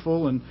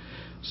wonderful. And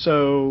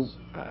so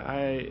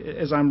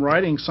as I'm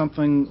writing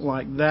something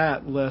like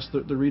that, lest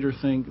the reader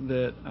think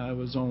that I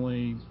was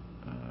only,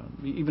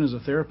 even as a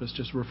therapist,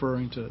 just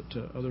referring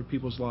to other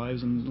people's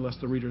lives, and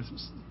lest the reader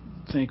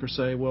think or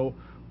say, well,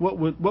 what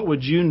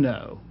would you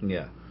know?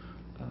 Yeah.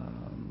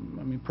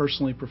 I mean,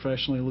 personally,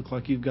 professionally, look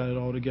like you've got it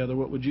all together.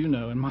 What would you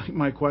know? And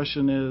my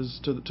question is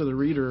to the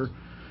reader: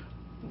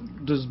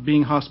 does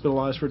being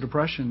hospitalized for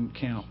depression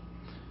count?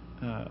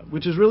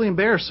 Which is really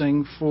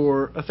embarrassing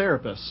for a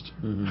therapist,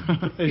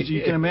 as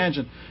you can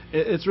imagine.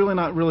 It's really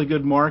not really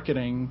good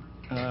marketing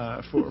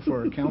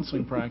for a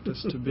counseling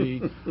practice to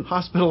be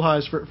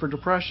hospitalized for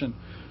depression.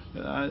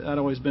 I'd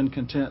always been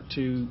content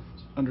to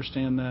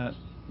understand that.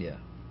 Yeah.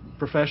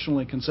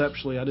 Professionally,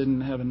 conceptually, I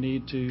didn't have a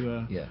need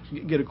to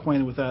get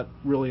acquainted with that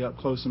really up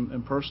close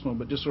and personal,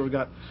 but just sort of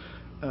got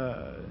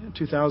in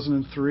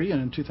 2003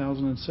 and in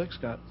 2006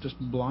 got just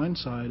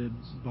blindsided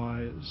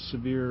by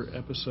severe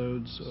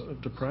episodes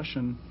of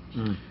depression.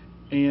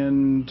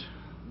 And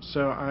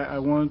so I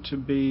wanted to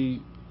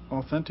be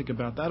authentic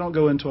about that. I don't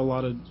go into a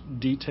lot of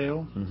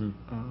detail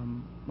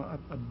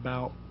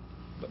about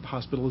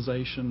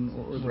hospitalization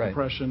or the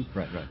depression,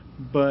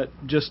 but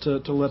just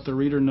to let the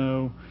reader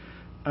know,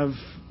 I've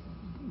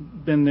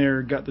been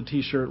there, got the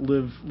T-shirt,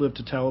 live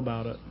to tell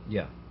about it.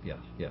 Yeah.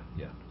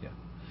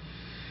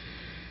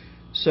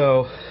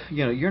 So,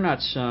 you're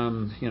not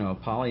some,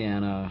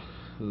 Pollyanna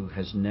who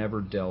has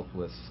never dealt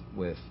with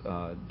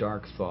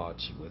dark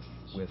thoughts,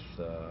 with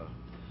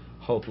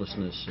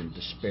hopelessness and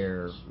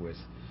despair, with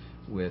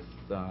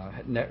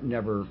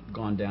never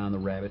gone down the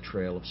rabbit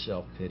trail of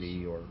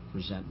self-pity or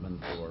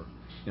resentment, or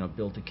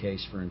built a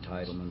case for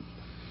entitlement.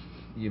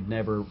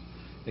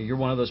 You're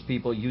one of those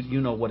people, you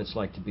know what it's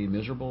like to be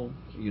miserable.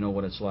 You know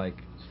what it's like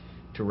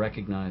to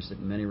recognize that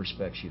in many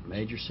respects you've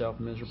made yourself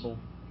miserable.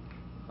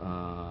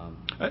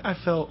 I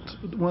felt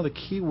one of the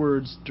key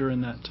words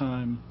during that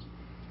time,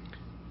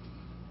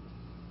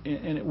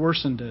 and it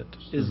worsened it,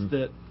 is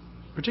that,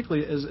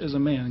 particularly as a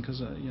man,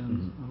 because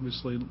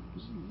obviously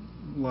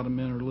a lot of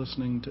men are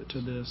listening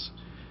to this,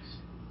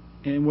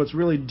 and what's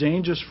really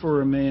dangerous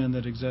for a man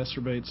that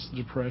exacerbates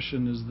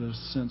depression is the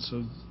sense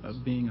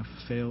of being a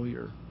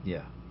failure.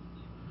 Yeah.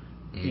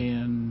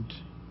 And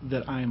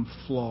that I am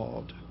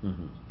flawed.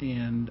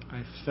 And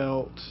I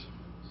felt,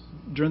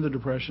 during the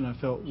depression, I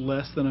felt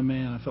less than a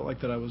man. I felt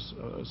like that I was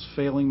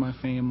failing my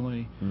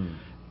family.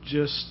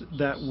 Just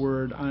that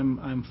word,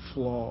 I'm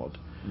flawed.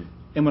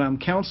 And when I'm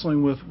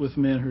counseling with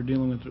men who are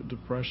dealing with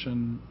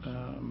depression,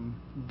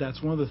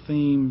 that's one of the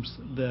themes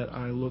that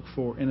I look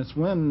for. And it's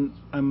when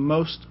I'm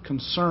most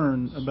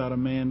concerned about a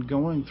man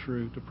going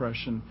through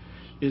depression,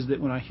 is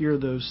that when I hear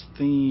those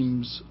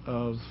themes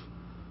of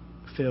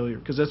failure,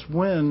 because that's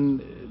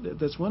when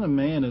a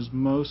man is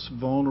most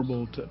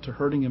vulnerable to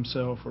hurting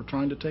himself or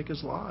trying to take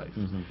his life,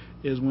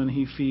 is when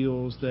he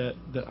feels that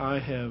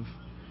I've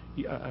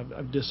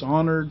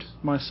dishonored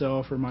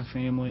myself or my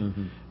family,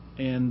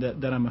 and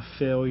that I'm a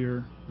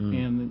failure.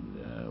 And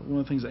one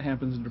of the things that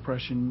happens in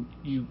depression,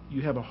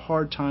 you have a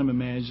hard time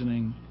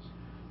imagining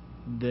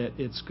that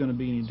it's going to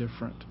be any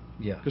different.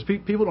 Yeah. Because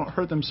people don't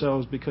hurt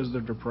themselves because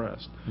they're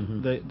depressed.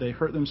 They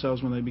hurt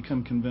themselves when they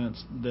become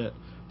convinced that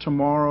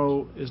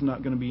tomorrow is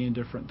not going to be any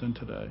different than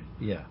today.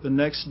 Yeah. The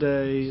next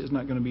day is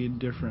not going to be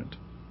different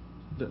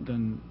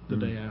than the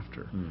day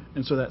after.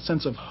 And so that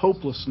sense of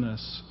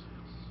hopelessness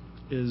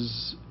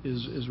is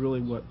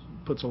really what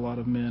puts a lot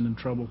of men in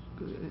trouble,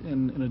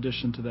 in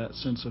addition to that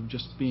sense of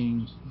just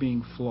being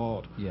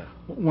flawed. Yeah.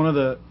 One of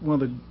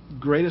the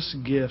greatest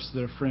gifts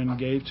that a friend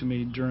gave to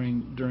me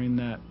during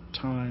that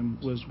time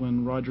was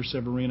when Roger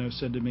Severino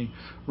said to me,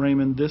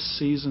 "Raymond, this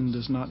season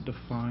does not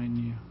define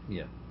you."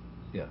 Yeah.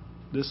 Yeah.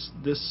 This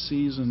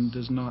season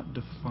does not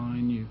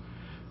define you,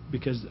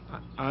 because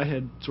I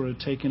had sort of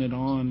taken it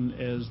on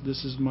as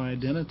this is my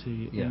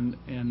identity,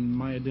 and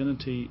my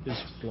identity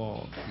is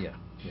flawed. Yeah.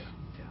 Yeah.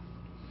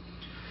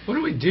 What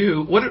do we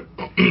do?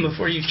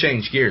 Before you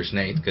change gears,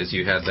 Nate, because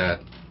you had that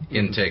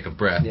intake of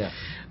breath. Yeah.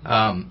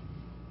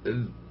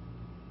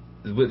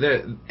 With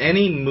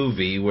any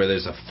movie where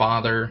there's a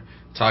father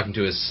talking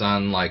to his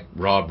son, like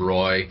Rob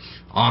Roy,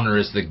 honor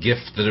is the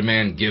gift that a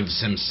man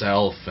gives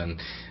himself, and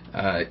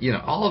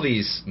all of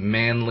these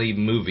manly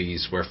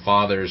movies where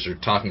fathers are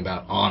talking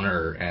about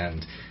honor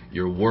and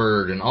your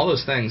word and all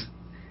those things,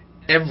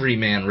 every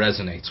man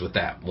resonates with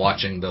that,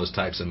 watching those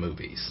types of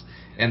movies.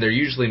 And they're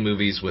usually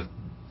movies with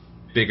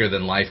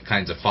bigger-than-life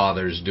kinds of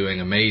fathers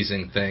doing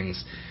amazing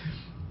things.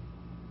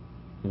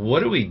 What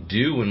do we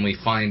do when we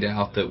find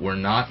out that we're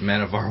not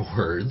men of our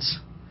words,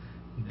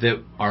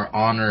 that our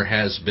honor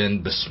has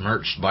been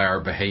besmirched by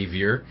our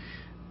behavior?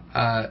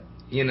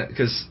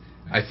 Because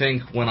I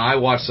think when I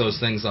watch those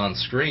things on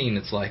screen,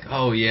 it's like,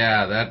 oh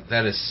yeah,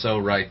 that is so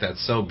right,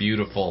 that's so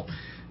beautiful.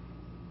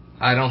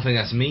 I don't think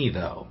that's me,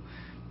 though,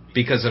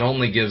 because it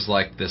only gives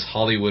like this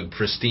Hollywood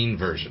pristine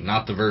version,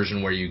 not the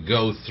version where you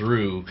go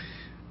through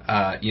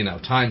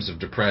times of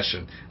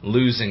depression,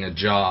 losing a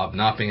job,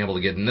 not being able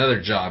to get another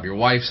job, your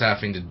wife's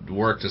having to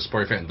work to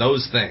support your family,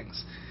 those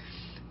things.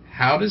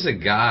 How does a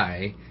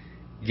guy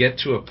get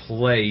to a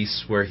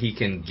place where he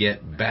can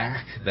get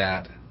back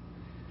that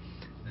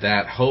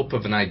hope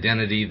of an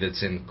identity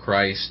that's in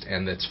Christ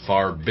and that's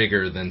far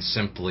bigger than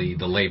simply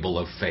the label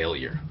of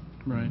failure?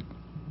 Right.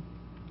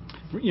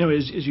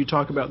 As you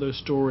talk about those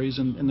stories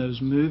and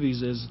those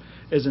movies,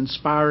 as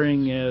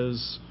inspiring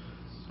as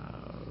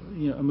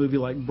a movie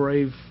like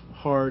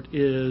Braveheart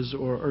is,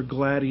 or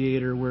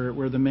Gladiator,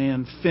 where the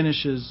man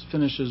finishes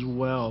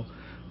well.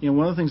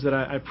 One of the things that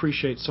I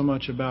appreciate so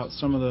much about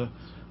some of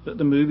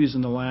the movies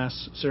in the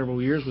last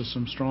several years with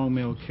some strong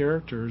male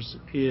characters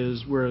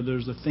is where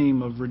there's a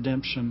theme of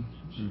redemption.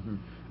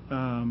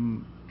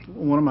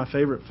 One of my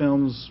favorite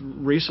films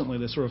recently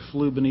that sort of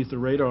flew beneath the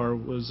radar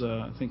was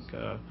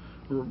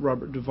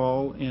Robert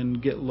Duvall in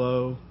Get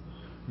Low,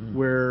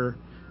 where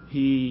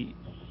he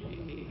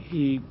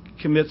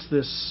commits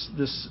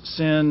this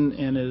sin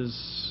and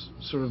is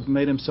sort of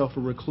made himself a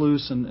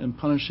recluse and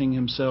punishing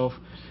himself,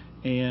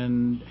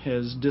 and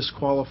has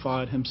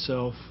disqualified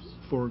himself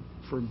for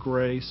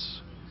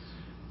grace.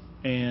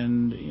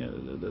 And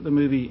the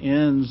movie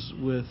ends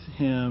with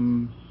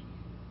him,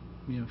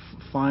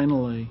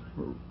 finally,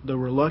 though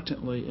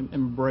reluctantly,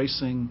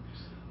 embracing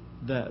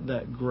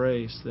that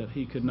grace, that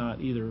he could not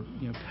either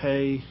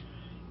pay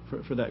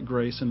for that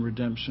grace and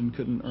redemption,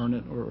 couldn't earn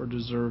it or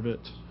deserve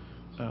it,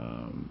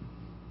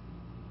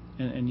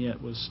 and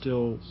yet was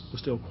still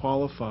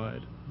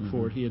qualified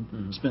for it. He had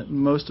spent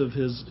most of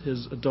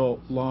his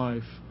adult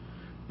life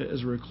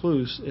as a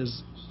recluse,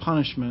 as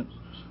punishment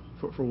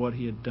for what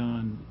he had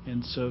done.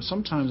 And so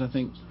sometimes I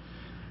think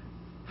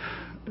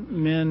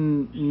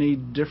men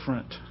need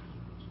different.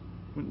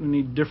 We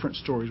need different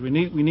stories. We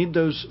need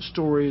those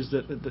stories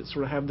that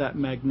sort of have that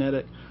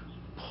magnetic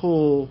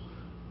pull,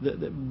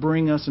 that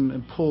bring us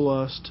and pull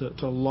us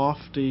to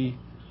lofty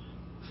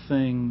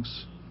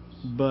things,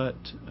 but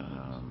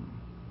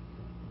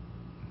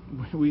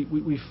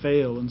we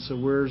fail. And so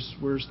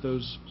where's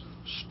those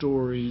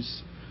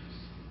stories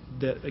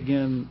that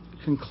again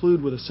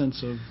conclude with a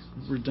sense of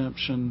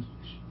redemption?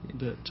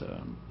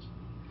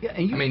 Yeah,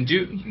 and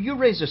you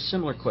raise a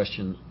similar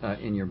question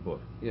in your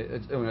book.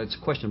 It's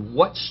a question: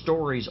 what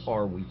stories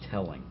are we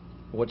telling?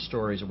 What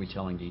stories are we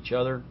telling to each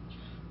other?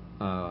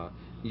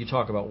 You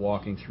talk about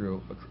walking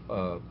through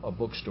a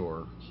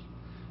bookstore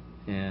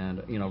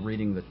and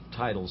reading the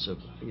titles of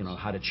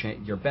how to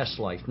change your best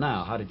life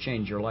now, how to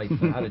change your life,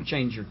 how to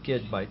change your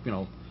kid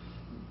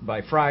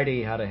by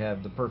Friday, how to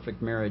have the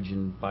perfect marriage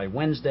and by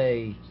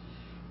Wednesday.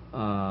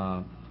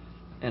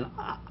 And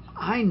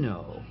I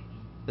know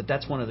that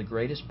that's one of the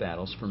greatest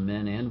battles for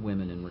men and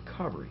women in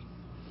recovery.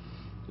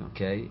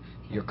 Okay?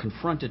 You're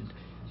confronted,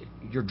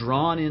 you're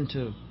drawn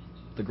into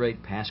the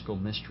great paschal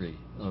mystery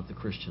of the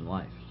Christian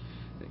life.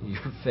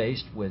 You're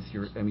faced with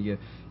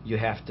you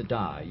have to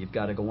die. You've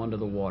got to go under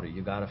the water.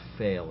 You've got to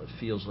fail. It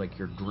feels like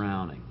you're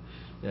drowning.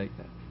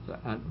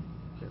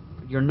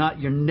 You're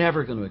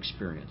never going to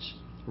experience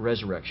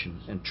resurrection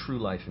and true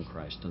life in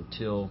Christ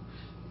until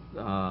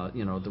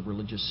the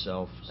religious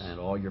self and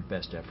all your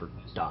best effort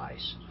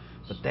dies.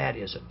 But that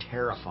is a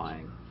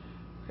terrifying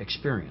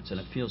experience, and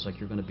it feels like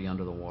you're going to be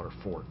under the water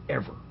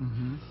forever.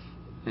 Mm-hmm.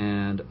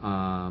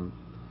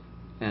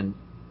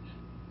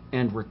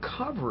 And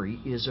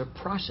recovery is a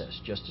process,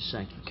 just as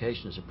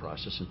sanctification is a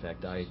process. In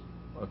fact, I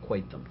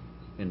equate them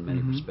in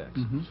many respects.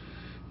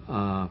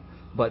 Mm-hmm.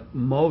 But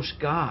most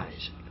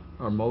guys,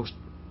 or most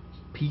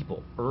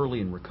people early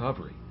in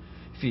recovery,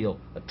 feel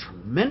a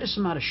tremendous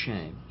amount of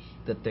shame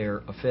that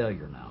they're a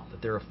failure now,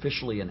 that they're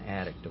officially an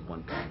addict of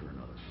one kind or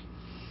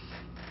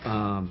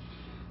another.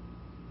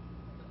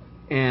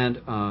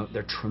 And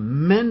they're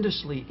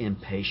tremendously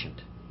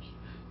impatient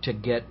to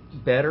get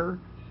better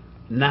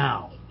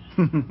now.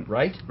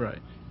 Right?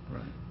 Right.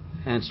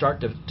 And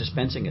start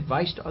dispensing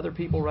advice to other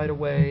people right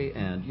away,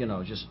 and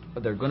just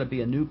they're going to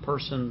be a new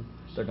person.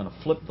 They're going to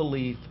flip the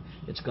leaf.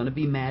 It's going to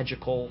be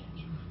magical,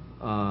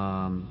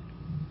 and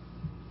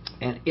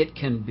it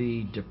can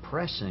be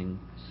depressing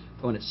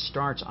when it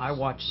starts. I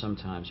watch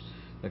sometimes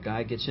a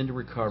guy gets into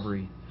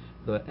recovery,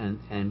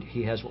 and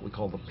he has what we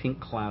call the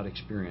pink cloud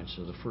experience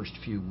of the first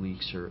few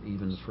weeks or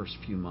even the first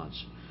few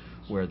months,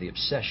 where the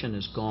obsession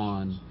is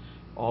gone.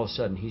 All of a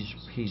sudden,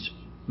 he's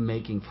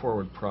making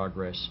forward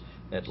progress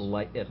at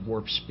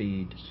warp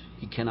speed.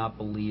 He cannot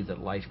believe that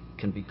life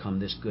can become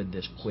this good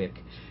this quick,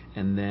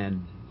 and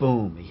then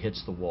boom, he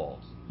hits the wall,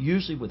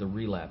 usually with a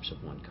relapse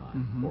of one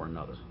kind or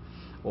another,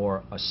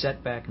 or a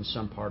setback in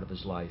some part of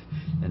his life,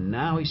 and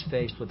now he's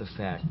faced with the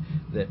fact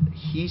that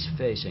he's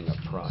facing a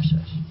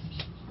process,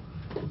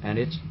 and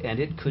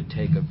it could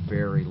take a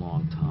very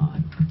long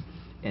time,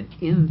 and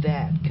in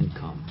that can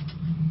come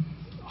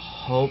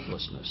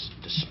hopelessness,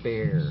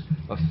 despair,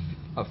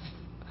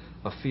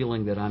 a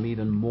feeling that I'm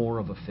even more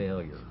of a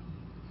failure.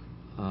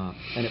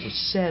 And it was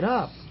set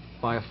up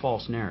by a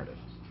false narrative.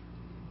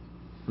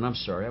 And I'm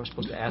sorry, I was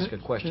supposed to ask a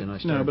question. I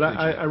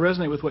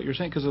resonate with what you're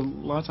saying, because a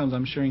lot of times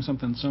I'm sharing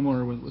something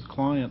similar with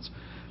clients,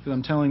 because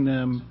I'm telling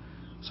them,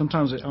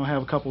 sometimes I'll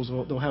have couples,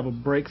 they'll have a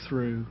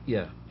breakthrough,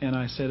 and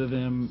I say to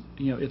them,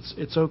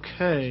 it's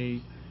okay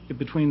if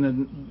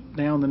between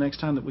now and the next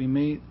time that we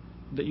meet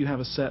that you have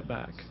a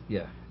setback.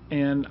 Yeah.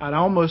 And I'd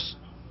almost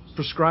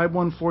prescribe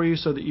one for you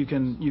so that you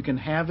can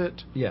have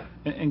it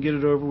and get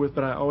it over with.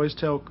 But I always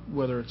tell,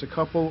 whether it's a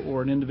couple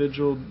or an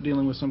individual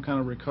dealing with some kind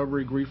of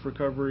recovery, grief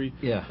recovery,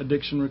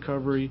 addiction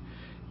recovery,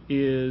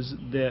 is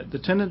that the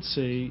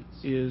tendency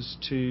is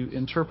to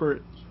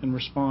interpret and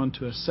respond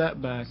to a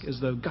setback as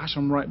though, gosh,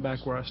 I'm right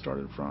back where I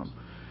started from.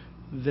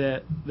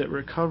 That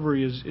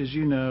recovery is, as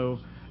you know,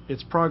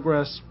 it's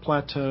progress,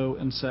 plateau,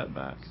 and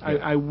setback.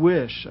 I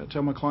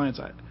tell my clients,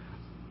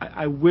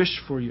 I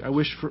wish for you, I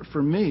wish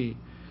for me,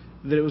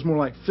 that it was more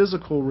like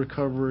physical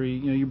recovery.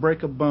 You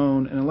break a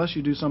bone, and unless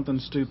you do something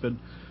stupid,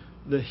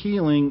 the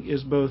healing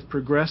is both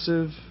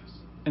progressive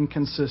and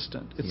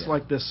consistent. It's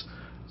like this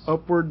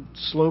upward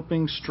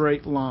sloping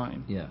straight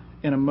line.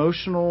 And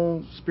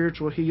emotional,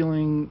 spiritual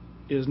healing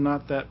is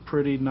not that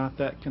pretty, not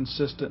that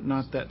consistent,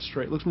 not that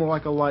straight. It looks more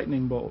like a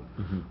lightning bolt.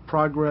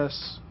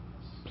 Progress,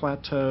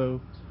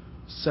 plateau,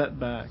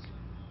 setback.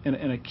 And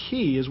a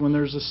key is when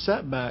there's a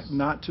setback,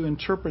 not to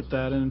interpret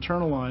that and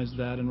internalize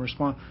that and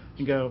respond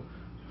and go,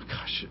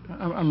 gosh,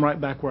 I'm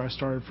right back where I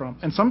started from.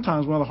 And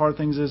sometimes one of the hard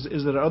things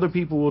is that other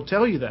people will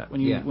tell you that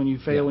when you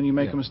fail, when you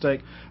make a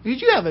mistake. You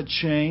haven't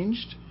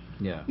changed.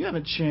 You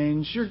haven't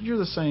changed. You're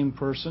the same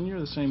person. You're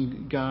the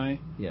same guy.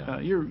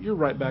 You're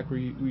right back where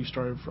you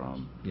started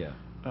from.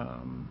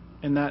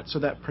 And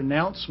that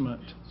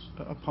pronouncement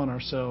upon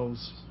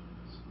ourselves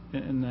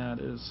in that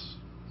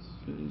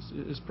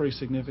is pretty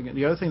significant.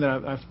 The other thing that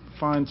I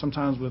find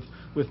sometimes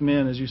with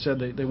men, as you said,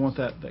 they want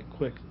that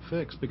quick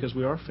fix, because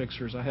we are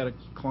fixers. I had a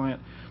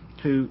client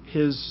who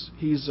he's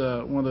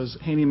one of those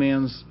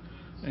handyman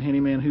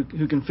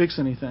who can fix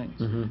anything.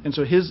 And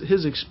so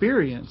his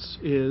experience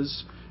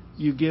is,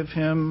 you give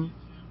him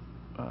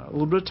a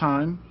little bit of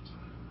time,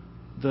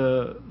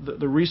 the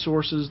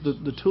resources,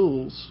 the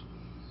tools,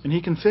 and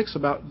he can fix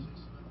about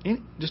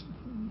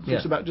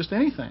just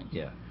anything.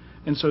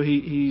 And so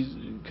he's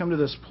come to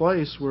this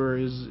place where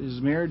his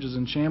marriage is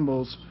in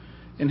shambles,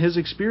 and his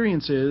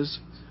experience is,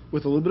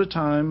 with a little bit of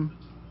time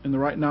and the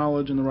right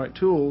knowledge and the right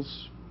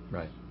tools,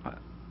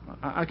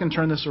 I can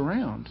turn this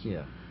around.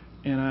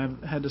 And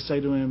I've had to say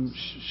to him,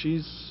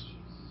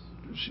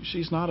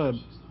 she's not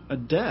a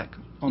deck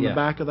on the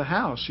back of the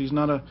house. She's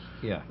not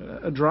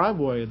a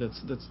driveway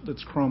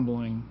that's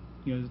crumbling.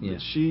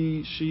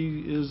 She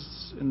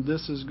is, and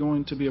this is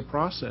going to be a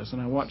process.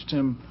 And I watched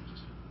him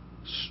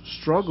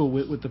struggle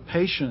with the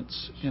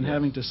patience and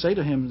having to say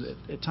to him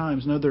at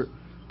times, no,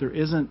 there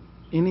isn't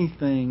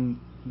anything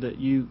that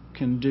you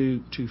can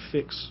do to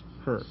fix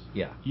her.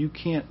 Yeah. You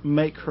can't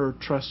make her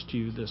trust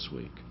you this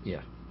week.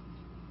 Yeah.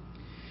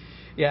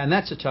 Yeah, and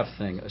that's a tough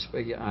thing.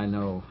 I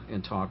know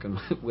in talking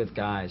with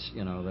guys,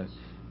 that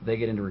they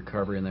get into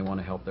recovery and they want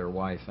to help their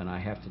wife, and I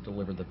have to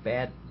deliver the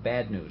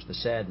bad news, the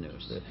sad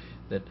news,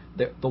 that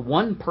the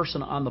one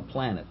person on the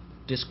planet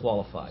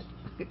disqualified,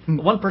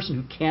 the one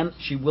person who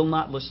she will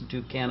not listen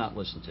to, cannot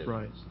listen to,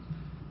 right,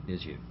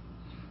 is you.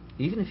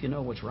 Even if you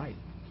know what's right,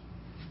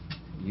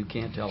 you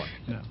can't tell her.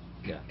 No.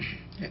 Yeah.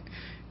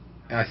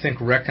 I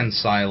think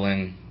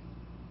reconciling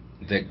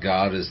that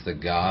God is the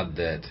God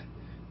that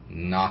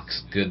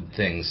knocks good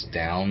things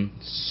down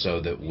so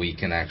that we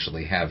can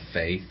actually have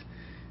faith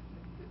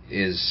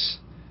is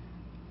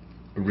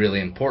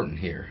really important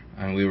here.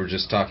 I mean, we were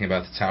just talking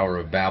about the Tower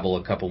of Babel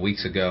a couple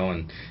weeks ago,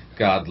 and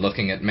God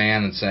looking at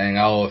man and saying,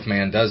 oh, if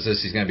man does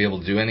this, he's going to be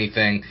able to do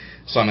anything,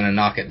 so I'm going to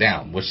knock it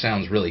down, which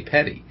sounds really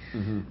petty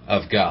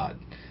of God.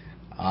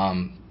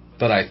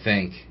 But I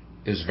think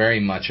it was very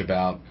much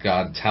about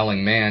God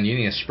telling man, you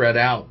need to spread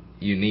out.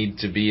 You need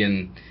to be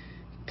in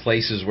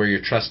places where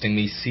you're trusting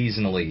me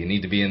seasonally. You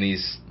need to be in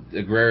these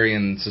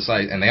agrarian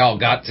societies. And they all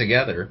got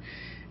together,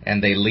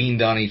 and they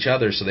leaned on each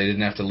other so they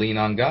didn't have to lean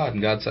on God.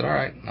 And God said, all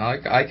right,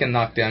 I can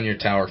knock down your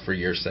tower for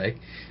your sake.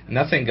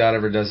 Nothing God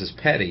ever does is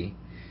petty.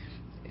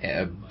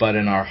 But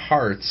in our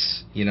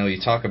hearts, you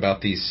talk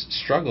about these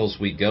struggles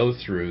we go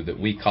through that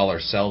we call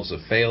ourselves a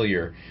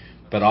failure,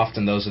 but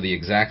often those are the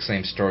exact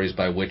same stories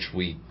by which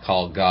we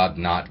call God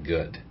not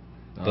good.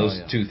 Those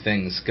two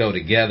things go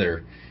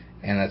together,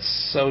 and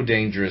that's so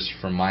dangerous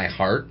for my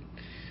heart,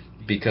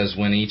 because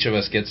when each of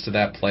us gets to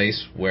that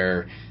place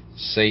where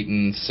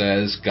Satan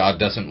says, God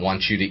doesn't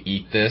want you to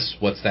eat this,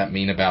 what's that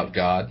mean about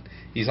God?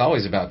 He's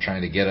always about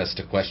trying to get us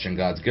to question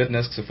God's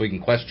goodness, because if we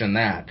can question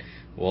that,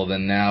 well,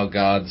 then now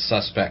God's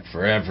suspect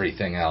for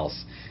everything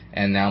else,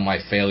 and now my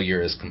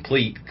failure is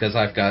complete because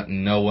I've got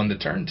no one to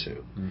turn to.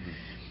 Mm-hmm.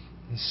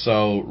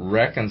 So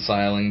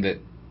reconciling that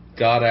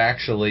God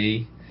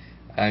actually,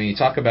 you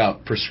talk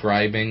about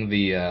prescribing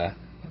the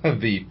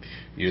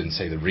you didn't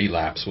say the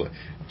relapse.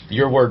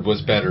 Your word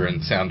was better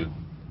and sounded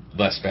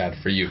less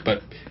bad for you.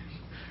 But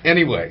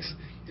anyways,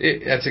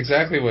 that's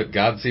exactly what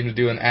God seemed to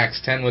do in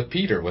Acts 10 with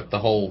Peter, with the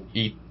whole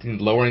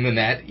lowering the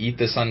net, eat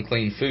this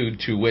unclean food,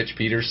 to which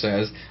Peter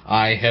says,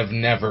 I have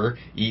never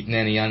eaten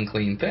any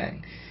unclean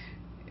thing.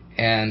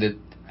 And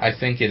I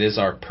think it is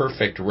our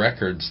perfect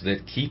records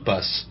that keep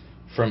us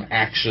from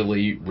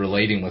actually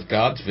relating with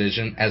God's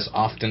vision as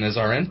often as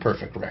our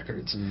imperfect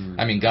records.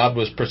 I mean, God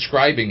was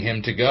prescribing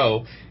him to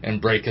go and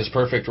break his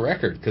perfect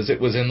record because it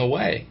was in the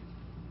way.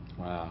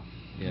 Wow.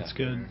 Yeah. That's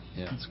good.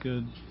 Yeah. That's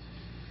good.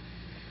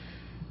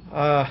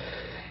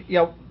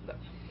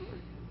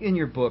 In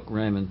your book,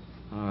 Raymond,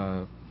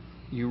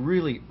 you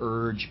really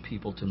urge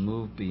people to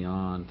move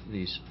beyond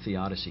these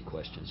theodicy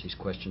questions, these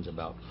questions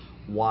about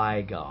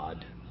why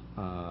God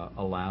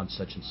allowed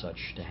such and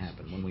such to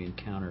happen when we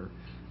encounter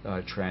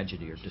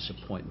tragedy or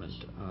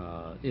disappointment,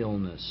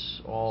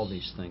 illness, all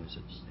these things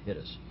that hit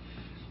us,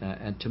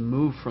 and to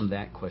move from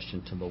that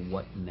question to the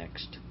what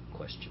next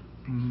question.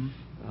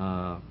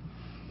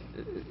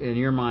 In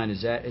your mind,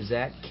 is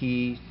that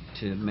key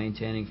to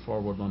maintaining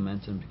forward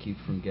momentum, to keep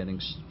from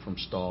from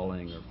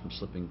stalling or from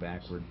slipping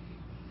backward?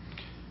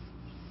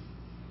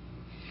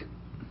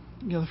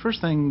 The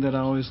first thing that I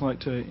always like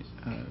to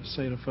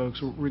say to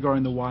folks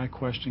regarding the why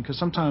question, because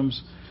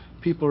sometimes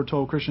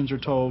Christians are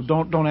told,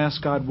 don't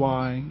ask God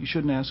why. You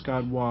shouldn't ask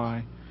God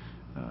why.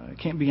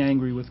 Can't be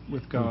angry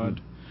with God.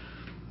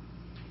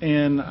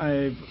 And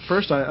I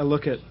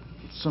look at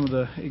some of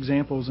the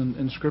examples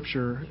in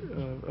Scripture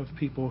of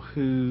people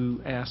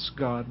who ask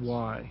God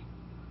why.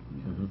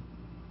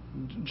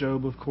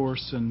 Job, of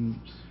course, and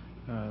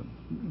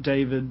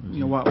David.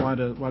 Why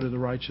do the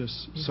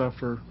righteous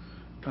suffer?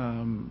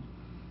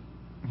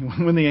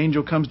 When the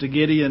angel comes to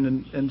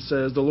Gideon and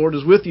says, "The Lord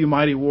is with you,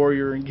 mighty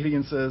warrior," and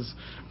Gideon says,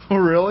 "Oh,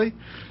 really?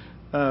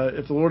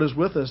 If the Lord is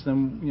with us,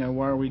 then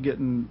why are we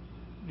getting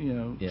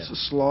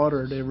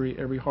slaughtered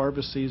every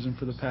harvest season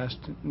for the past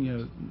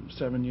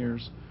 7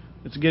 years?"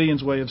 It's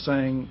Gideon's way of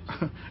saying,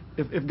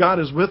 if God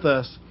is with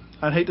us,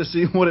 I'd hate to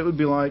see what it would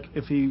be like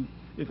if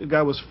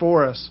God was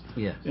for us,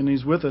 and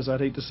He's with us. I'd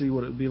hate to see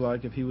what it would be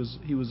like if He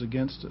was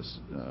against us.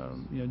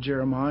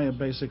 Jeremiah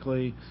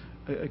basically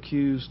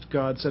accused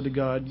God, said to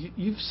God,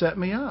 "You've set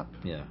me up.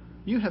 Yeah.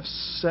 You have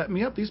set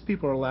me up. These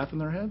people are laughing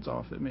their heads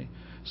off at me."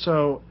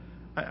 So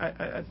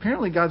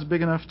apparently God's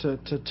big enough to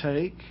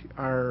take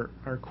our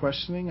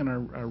questioning and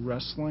our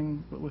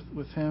wrestling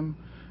with Him.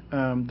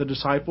 The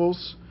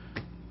disciples,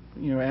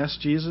 asked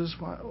Jesus,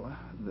 "Why,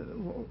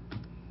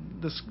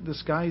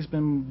 this guy, he's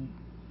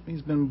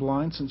been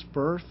blind since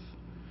birth.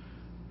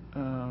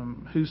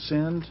 Who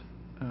sinned?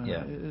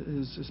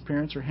 His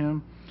parents or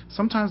him?"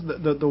 Sometimes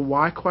the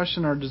why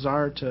question, our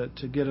desire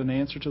to get an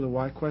answer to the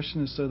why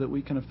question, is so that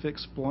we can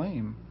affix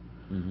blame.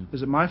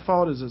 Is it my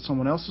fault? Is it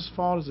someone else's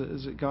fault?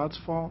 Is it God's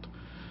fault?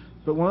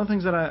 But one of the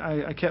things that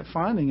I kept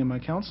finding in my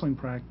counseling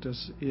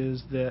practice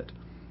is that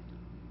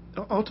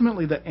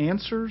ultimately the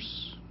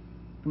answers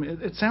I mean,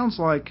 it sounds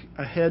like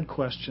a head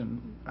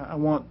question. I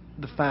want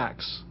the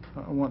facts.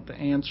 I want the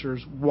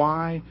answers.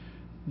 Why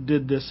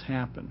did this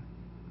happen?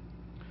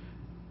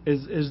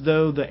 As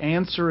though the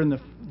answer and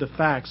the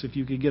facts, if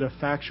you could get a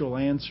factual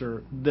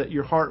answer, that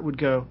your heart would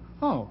go,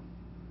 oh,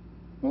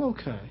 well,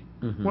 okay.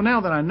 Mm-hmm. Well,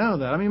 now that I know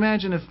that, I mean,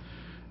 imagine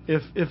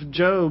if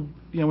Job,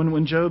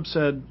 when Job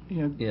said,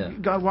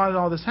 God, why did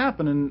all this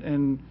happen?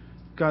 And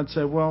God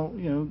said, well,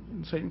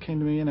 Satan came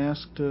to me and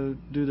asked to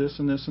do this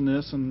and this and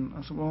this, and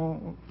I said,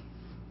 well,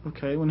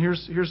 okay. Well,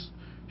 here's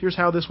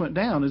how this went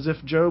down. As if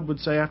Job would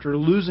say, after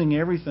losing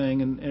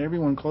everything and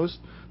everyone close,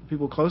 the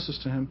people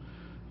closest to him,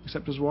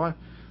 except his wife.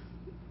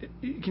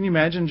 Can you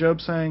imagine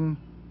Job saying,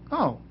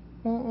 "Oh,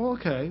 well,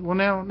 okay. Well,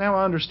 now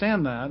I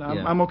understand that.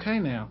 I'm okay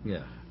now."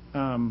 Yeah.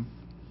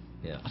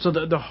 So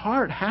the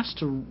heart has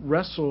to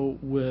wrestle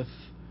with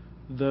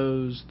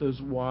those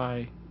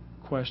why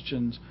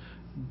questions.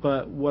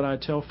 But what I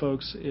tell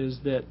folks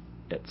is that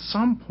at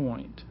some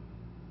point,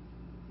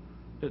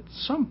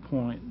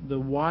 the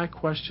why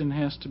question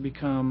has to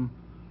become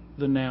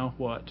the now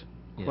what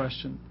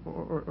question,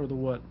 or the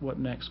what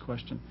next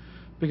question,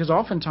 because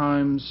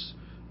oftentimes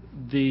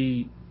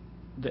the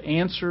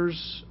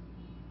answers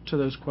to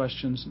those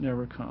questions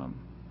never come,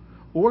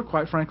 or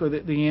quite frankly,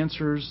 the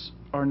answers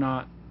are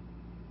not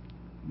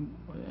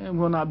and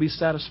will not be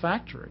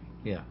satisfactory.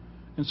 Yeah.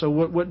 And so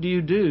what do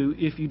you do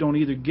if you don't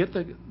either get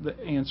the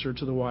answer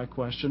to the why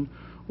question,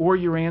 or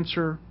your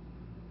answer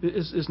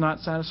is not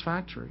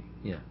satisfactory?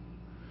 Yeah.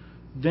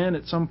 Then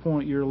at some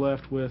point you're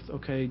left with,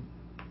 okay,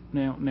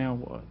 now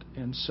what?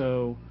 And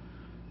so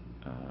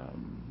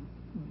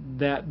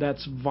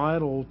that's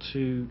vital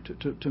to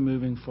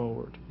moving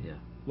forward. Yeah.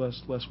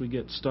 Lest we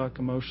get stuck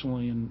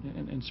emotionally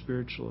and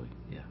spiritually.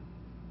 Yeah.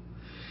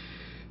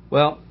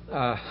 Well,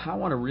 I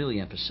want to really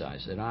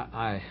emphasize that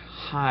I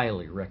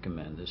highly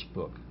recommend this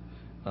book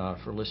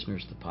for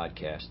listeners to the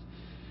podcast.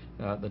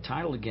 The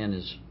title again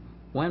is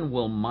 "When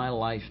Will My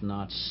Life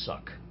Not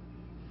Suck?"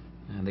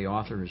 And the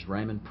author is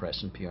Raymond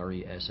Presson,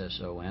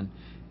 Presson.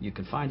 You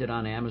can find it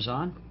on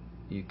Amazon.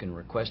 You can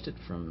request it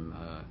from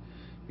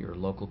your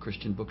local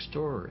Christian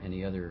bookstore or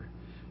any other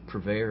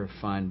purveyor of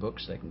fine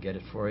books that can get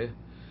it for you.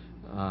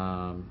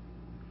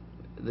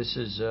 This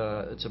is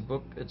it's a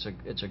book.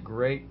 It's a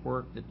great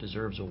work that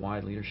deserves a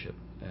wide readership.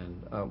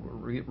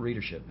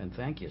 And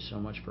thank you so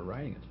much for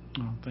writing it.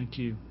 Oh, thank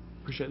you.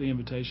 Appreciate the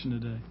invitation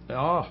today.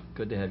 Oh,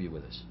 good to have you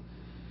with us.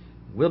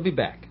 We'll be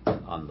back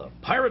on the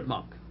Pirate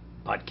Monk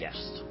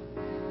Podcast.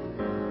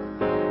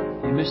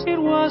 You missed it.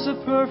 Was a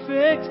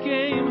perfect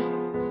game,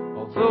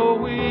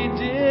 although we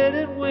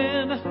didn't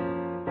win.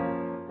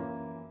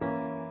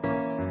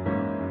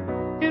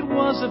 It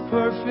was a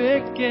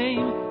perfect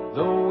game,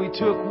 though we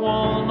took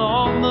one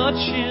on the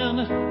chin.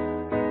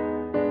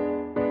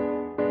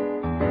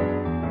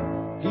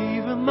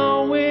 Even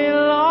though we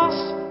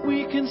lost,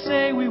 we can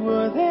say we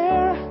were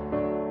there.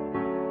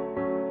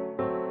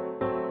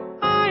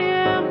 I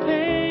am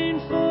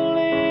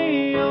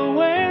painfully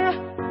aware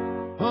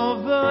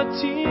of the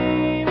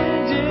team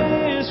in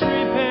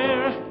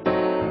disrepair,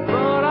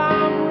 but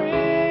I'm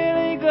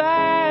really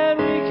glad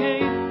we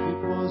came.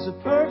 It was a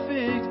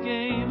perfect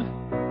game.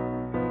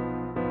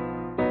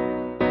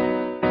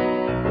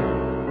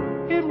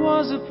 It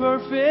was a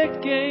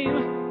perfect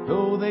game,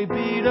 though they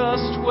beat us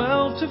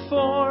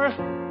 12-4.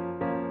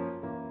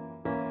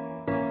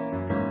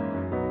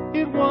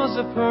 It was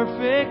a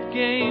perfect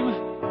game,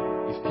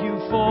 if you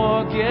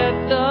forget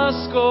the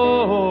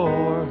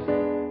score.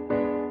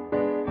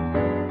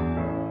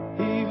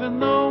 Even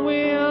though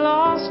we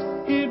lost,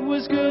 it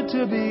was good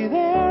to be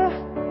there.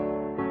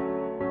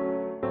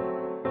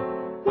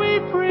 We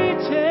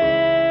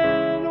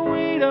pretend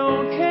we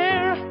don't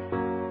care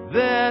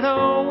that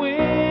a win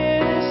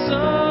is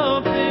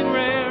something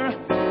rare.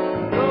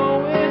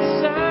 Though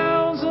it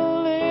sounds a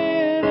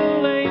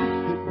little lame,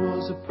 it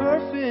was a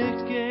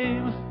perfect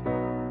game.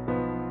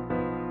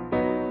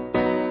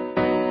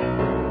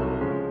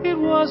 It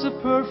was a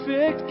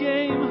perfect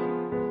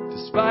game,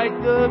 despite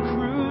the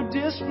crude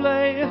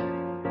display.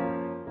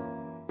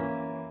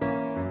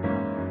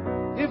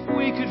 If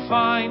we could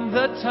find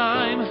the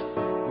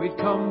time, we'd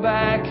come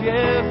back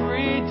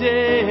every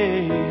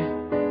day.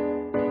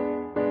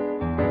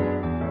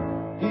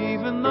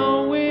 Even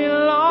though we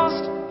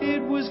lost,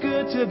 it was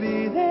good to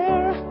be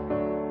there.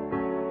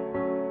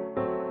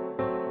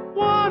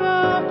 What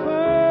a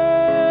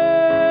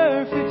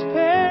perfect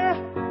pair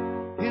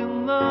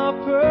in the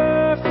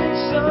perfect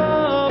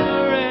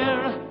summer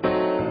air.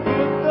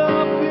 Put the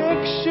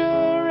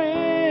picture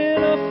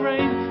in a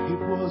frame.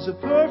 It was a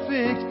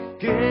perfect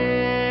game.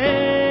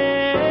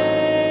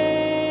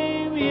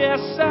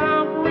 Yes,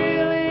 I'm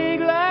really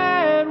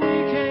glad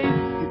we came.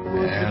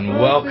 And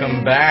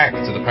welcome back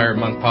to the Pirate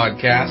Monk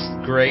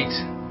Podcast. Great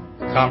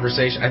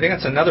conversation. I think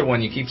that's another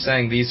one. You keep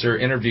saying these are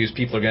interviews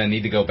people are going to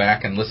need to go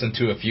back and listen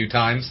to a few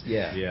times.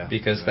 Yeah.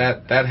 Because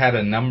that had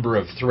a number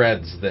of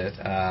threads that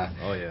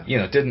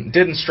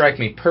didn't strike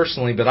me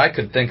personally, but I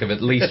could think of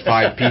at least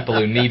 5 people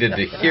who needed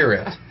to hear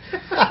it.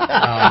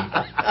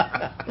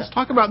 Let's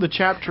talk about the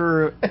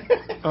chapter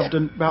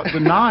about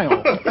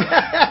denial.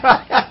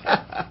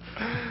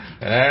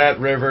 That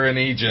river in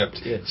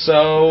Egypt. Yes.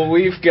 So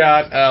we've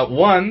got we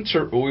want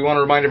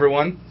to remind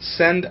everyone,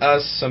 send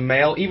us some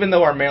mail. Even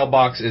though our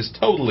mailbox is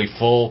totally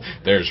full,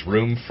 there's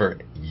room for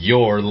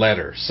your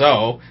letter.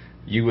 So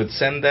you would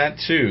send that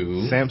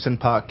to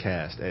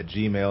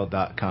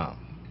SamsonPodcast@gmail.com.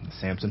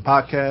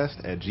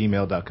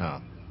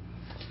 SamsonPodcast@gmail.com.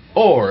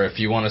 Or if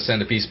you want to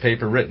send a piece of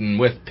paper written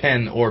with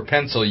pen or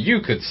pencil,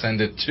 you could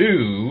send it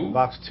to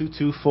Box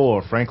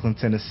 224, Franklin,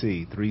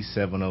 Tennessee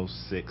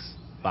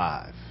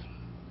 37065.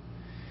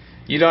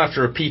 You don't have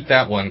to repeat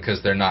that one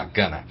because they're not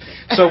gonna.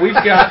 So we've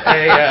got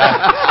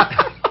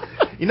a...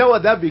 You know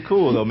what? That'd be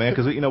cool, though, man,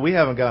 because we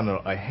haven't gotten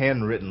a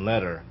handwritten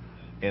letter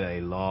in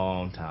a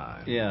long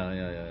time. Yeah.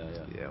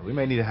 Yeah, we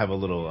may need to have a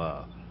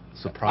little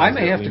surprise. I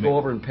may have to go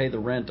over and pay the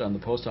rent on the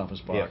post office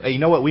box. Yeah. Hey, you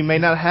know what? We may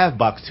not have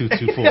Box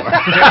 224.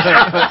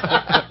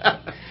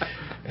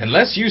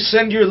 Unless you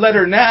send your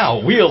letter now,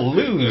 we'll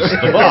lose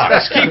the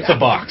box. Keep the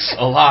box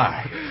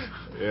alive.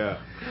 Yeah.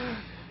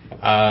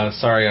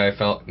 Sorry,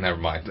 never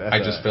mind. That's I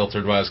just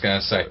filtered what I was going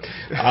to say.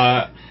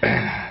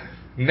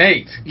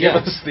 Nate, give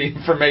us the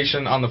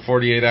information on the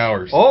 48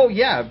 hours. Oh,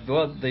 yeah.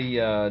 Well,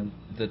 the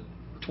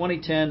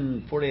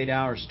 2010 48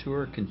 Hours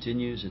Tour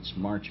continues its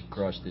march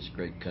across this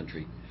great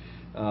country.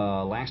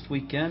 Last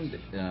weekend,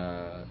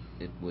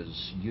 it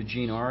was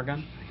Eugene,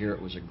 Oregon. I hear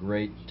it was a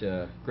great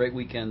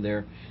weekend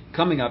there.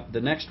 Coming up,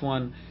 the next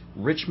one,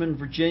 Richmond,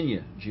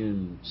 Virginia,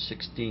 June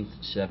 16th,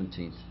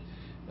 17th.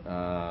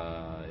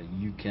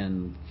 You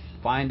can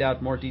find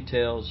out more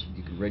details.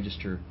 You can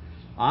register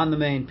on the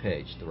main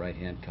page, the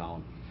right-hand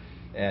column,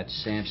 at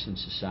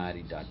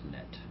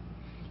samsonsociety.net.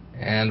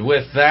 And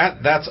with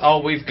that, that's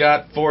all we've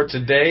got for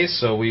today,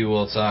 so we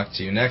will talk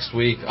to you next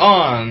week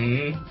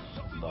on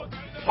the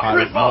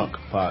Pirate Monk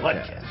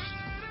Podcast.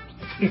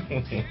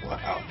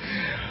 Wow.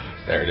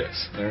 There it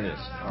is.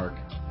 Arg.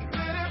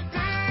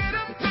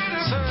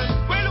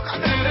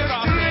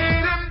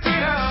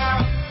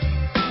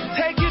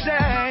 Take your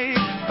day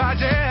by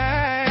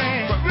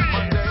day.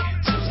 Monday,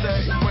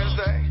 Tuesday,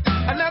 Wednesday.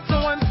 And that's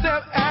one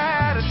step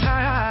at a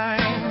time.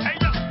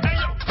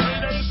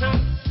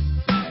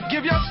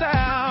 Give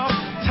yourself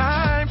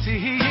time to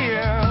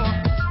heal.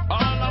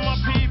 All of my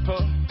people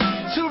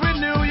to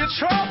renew your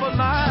trust.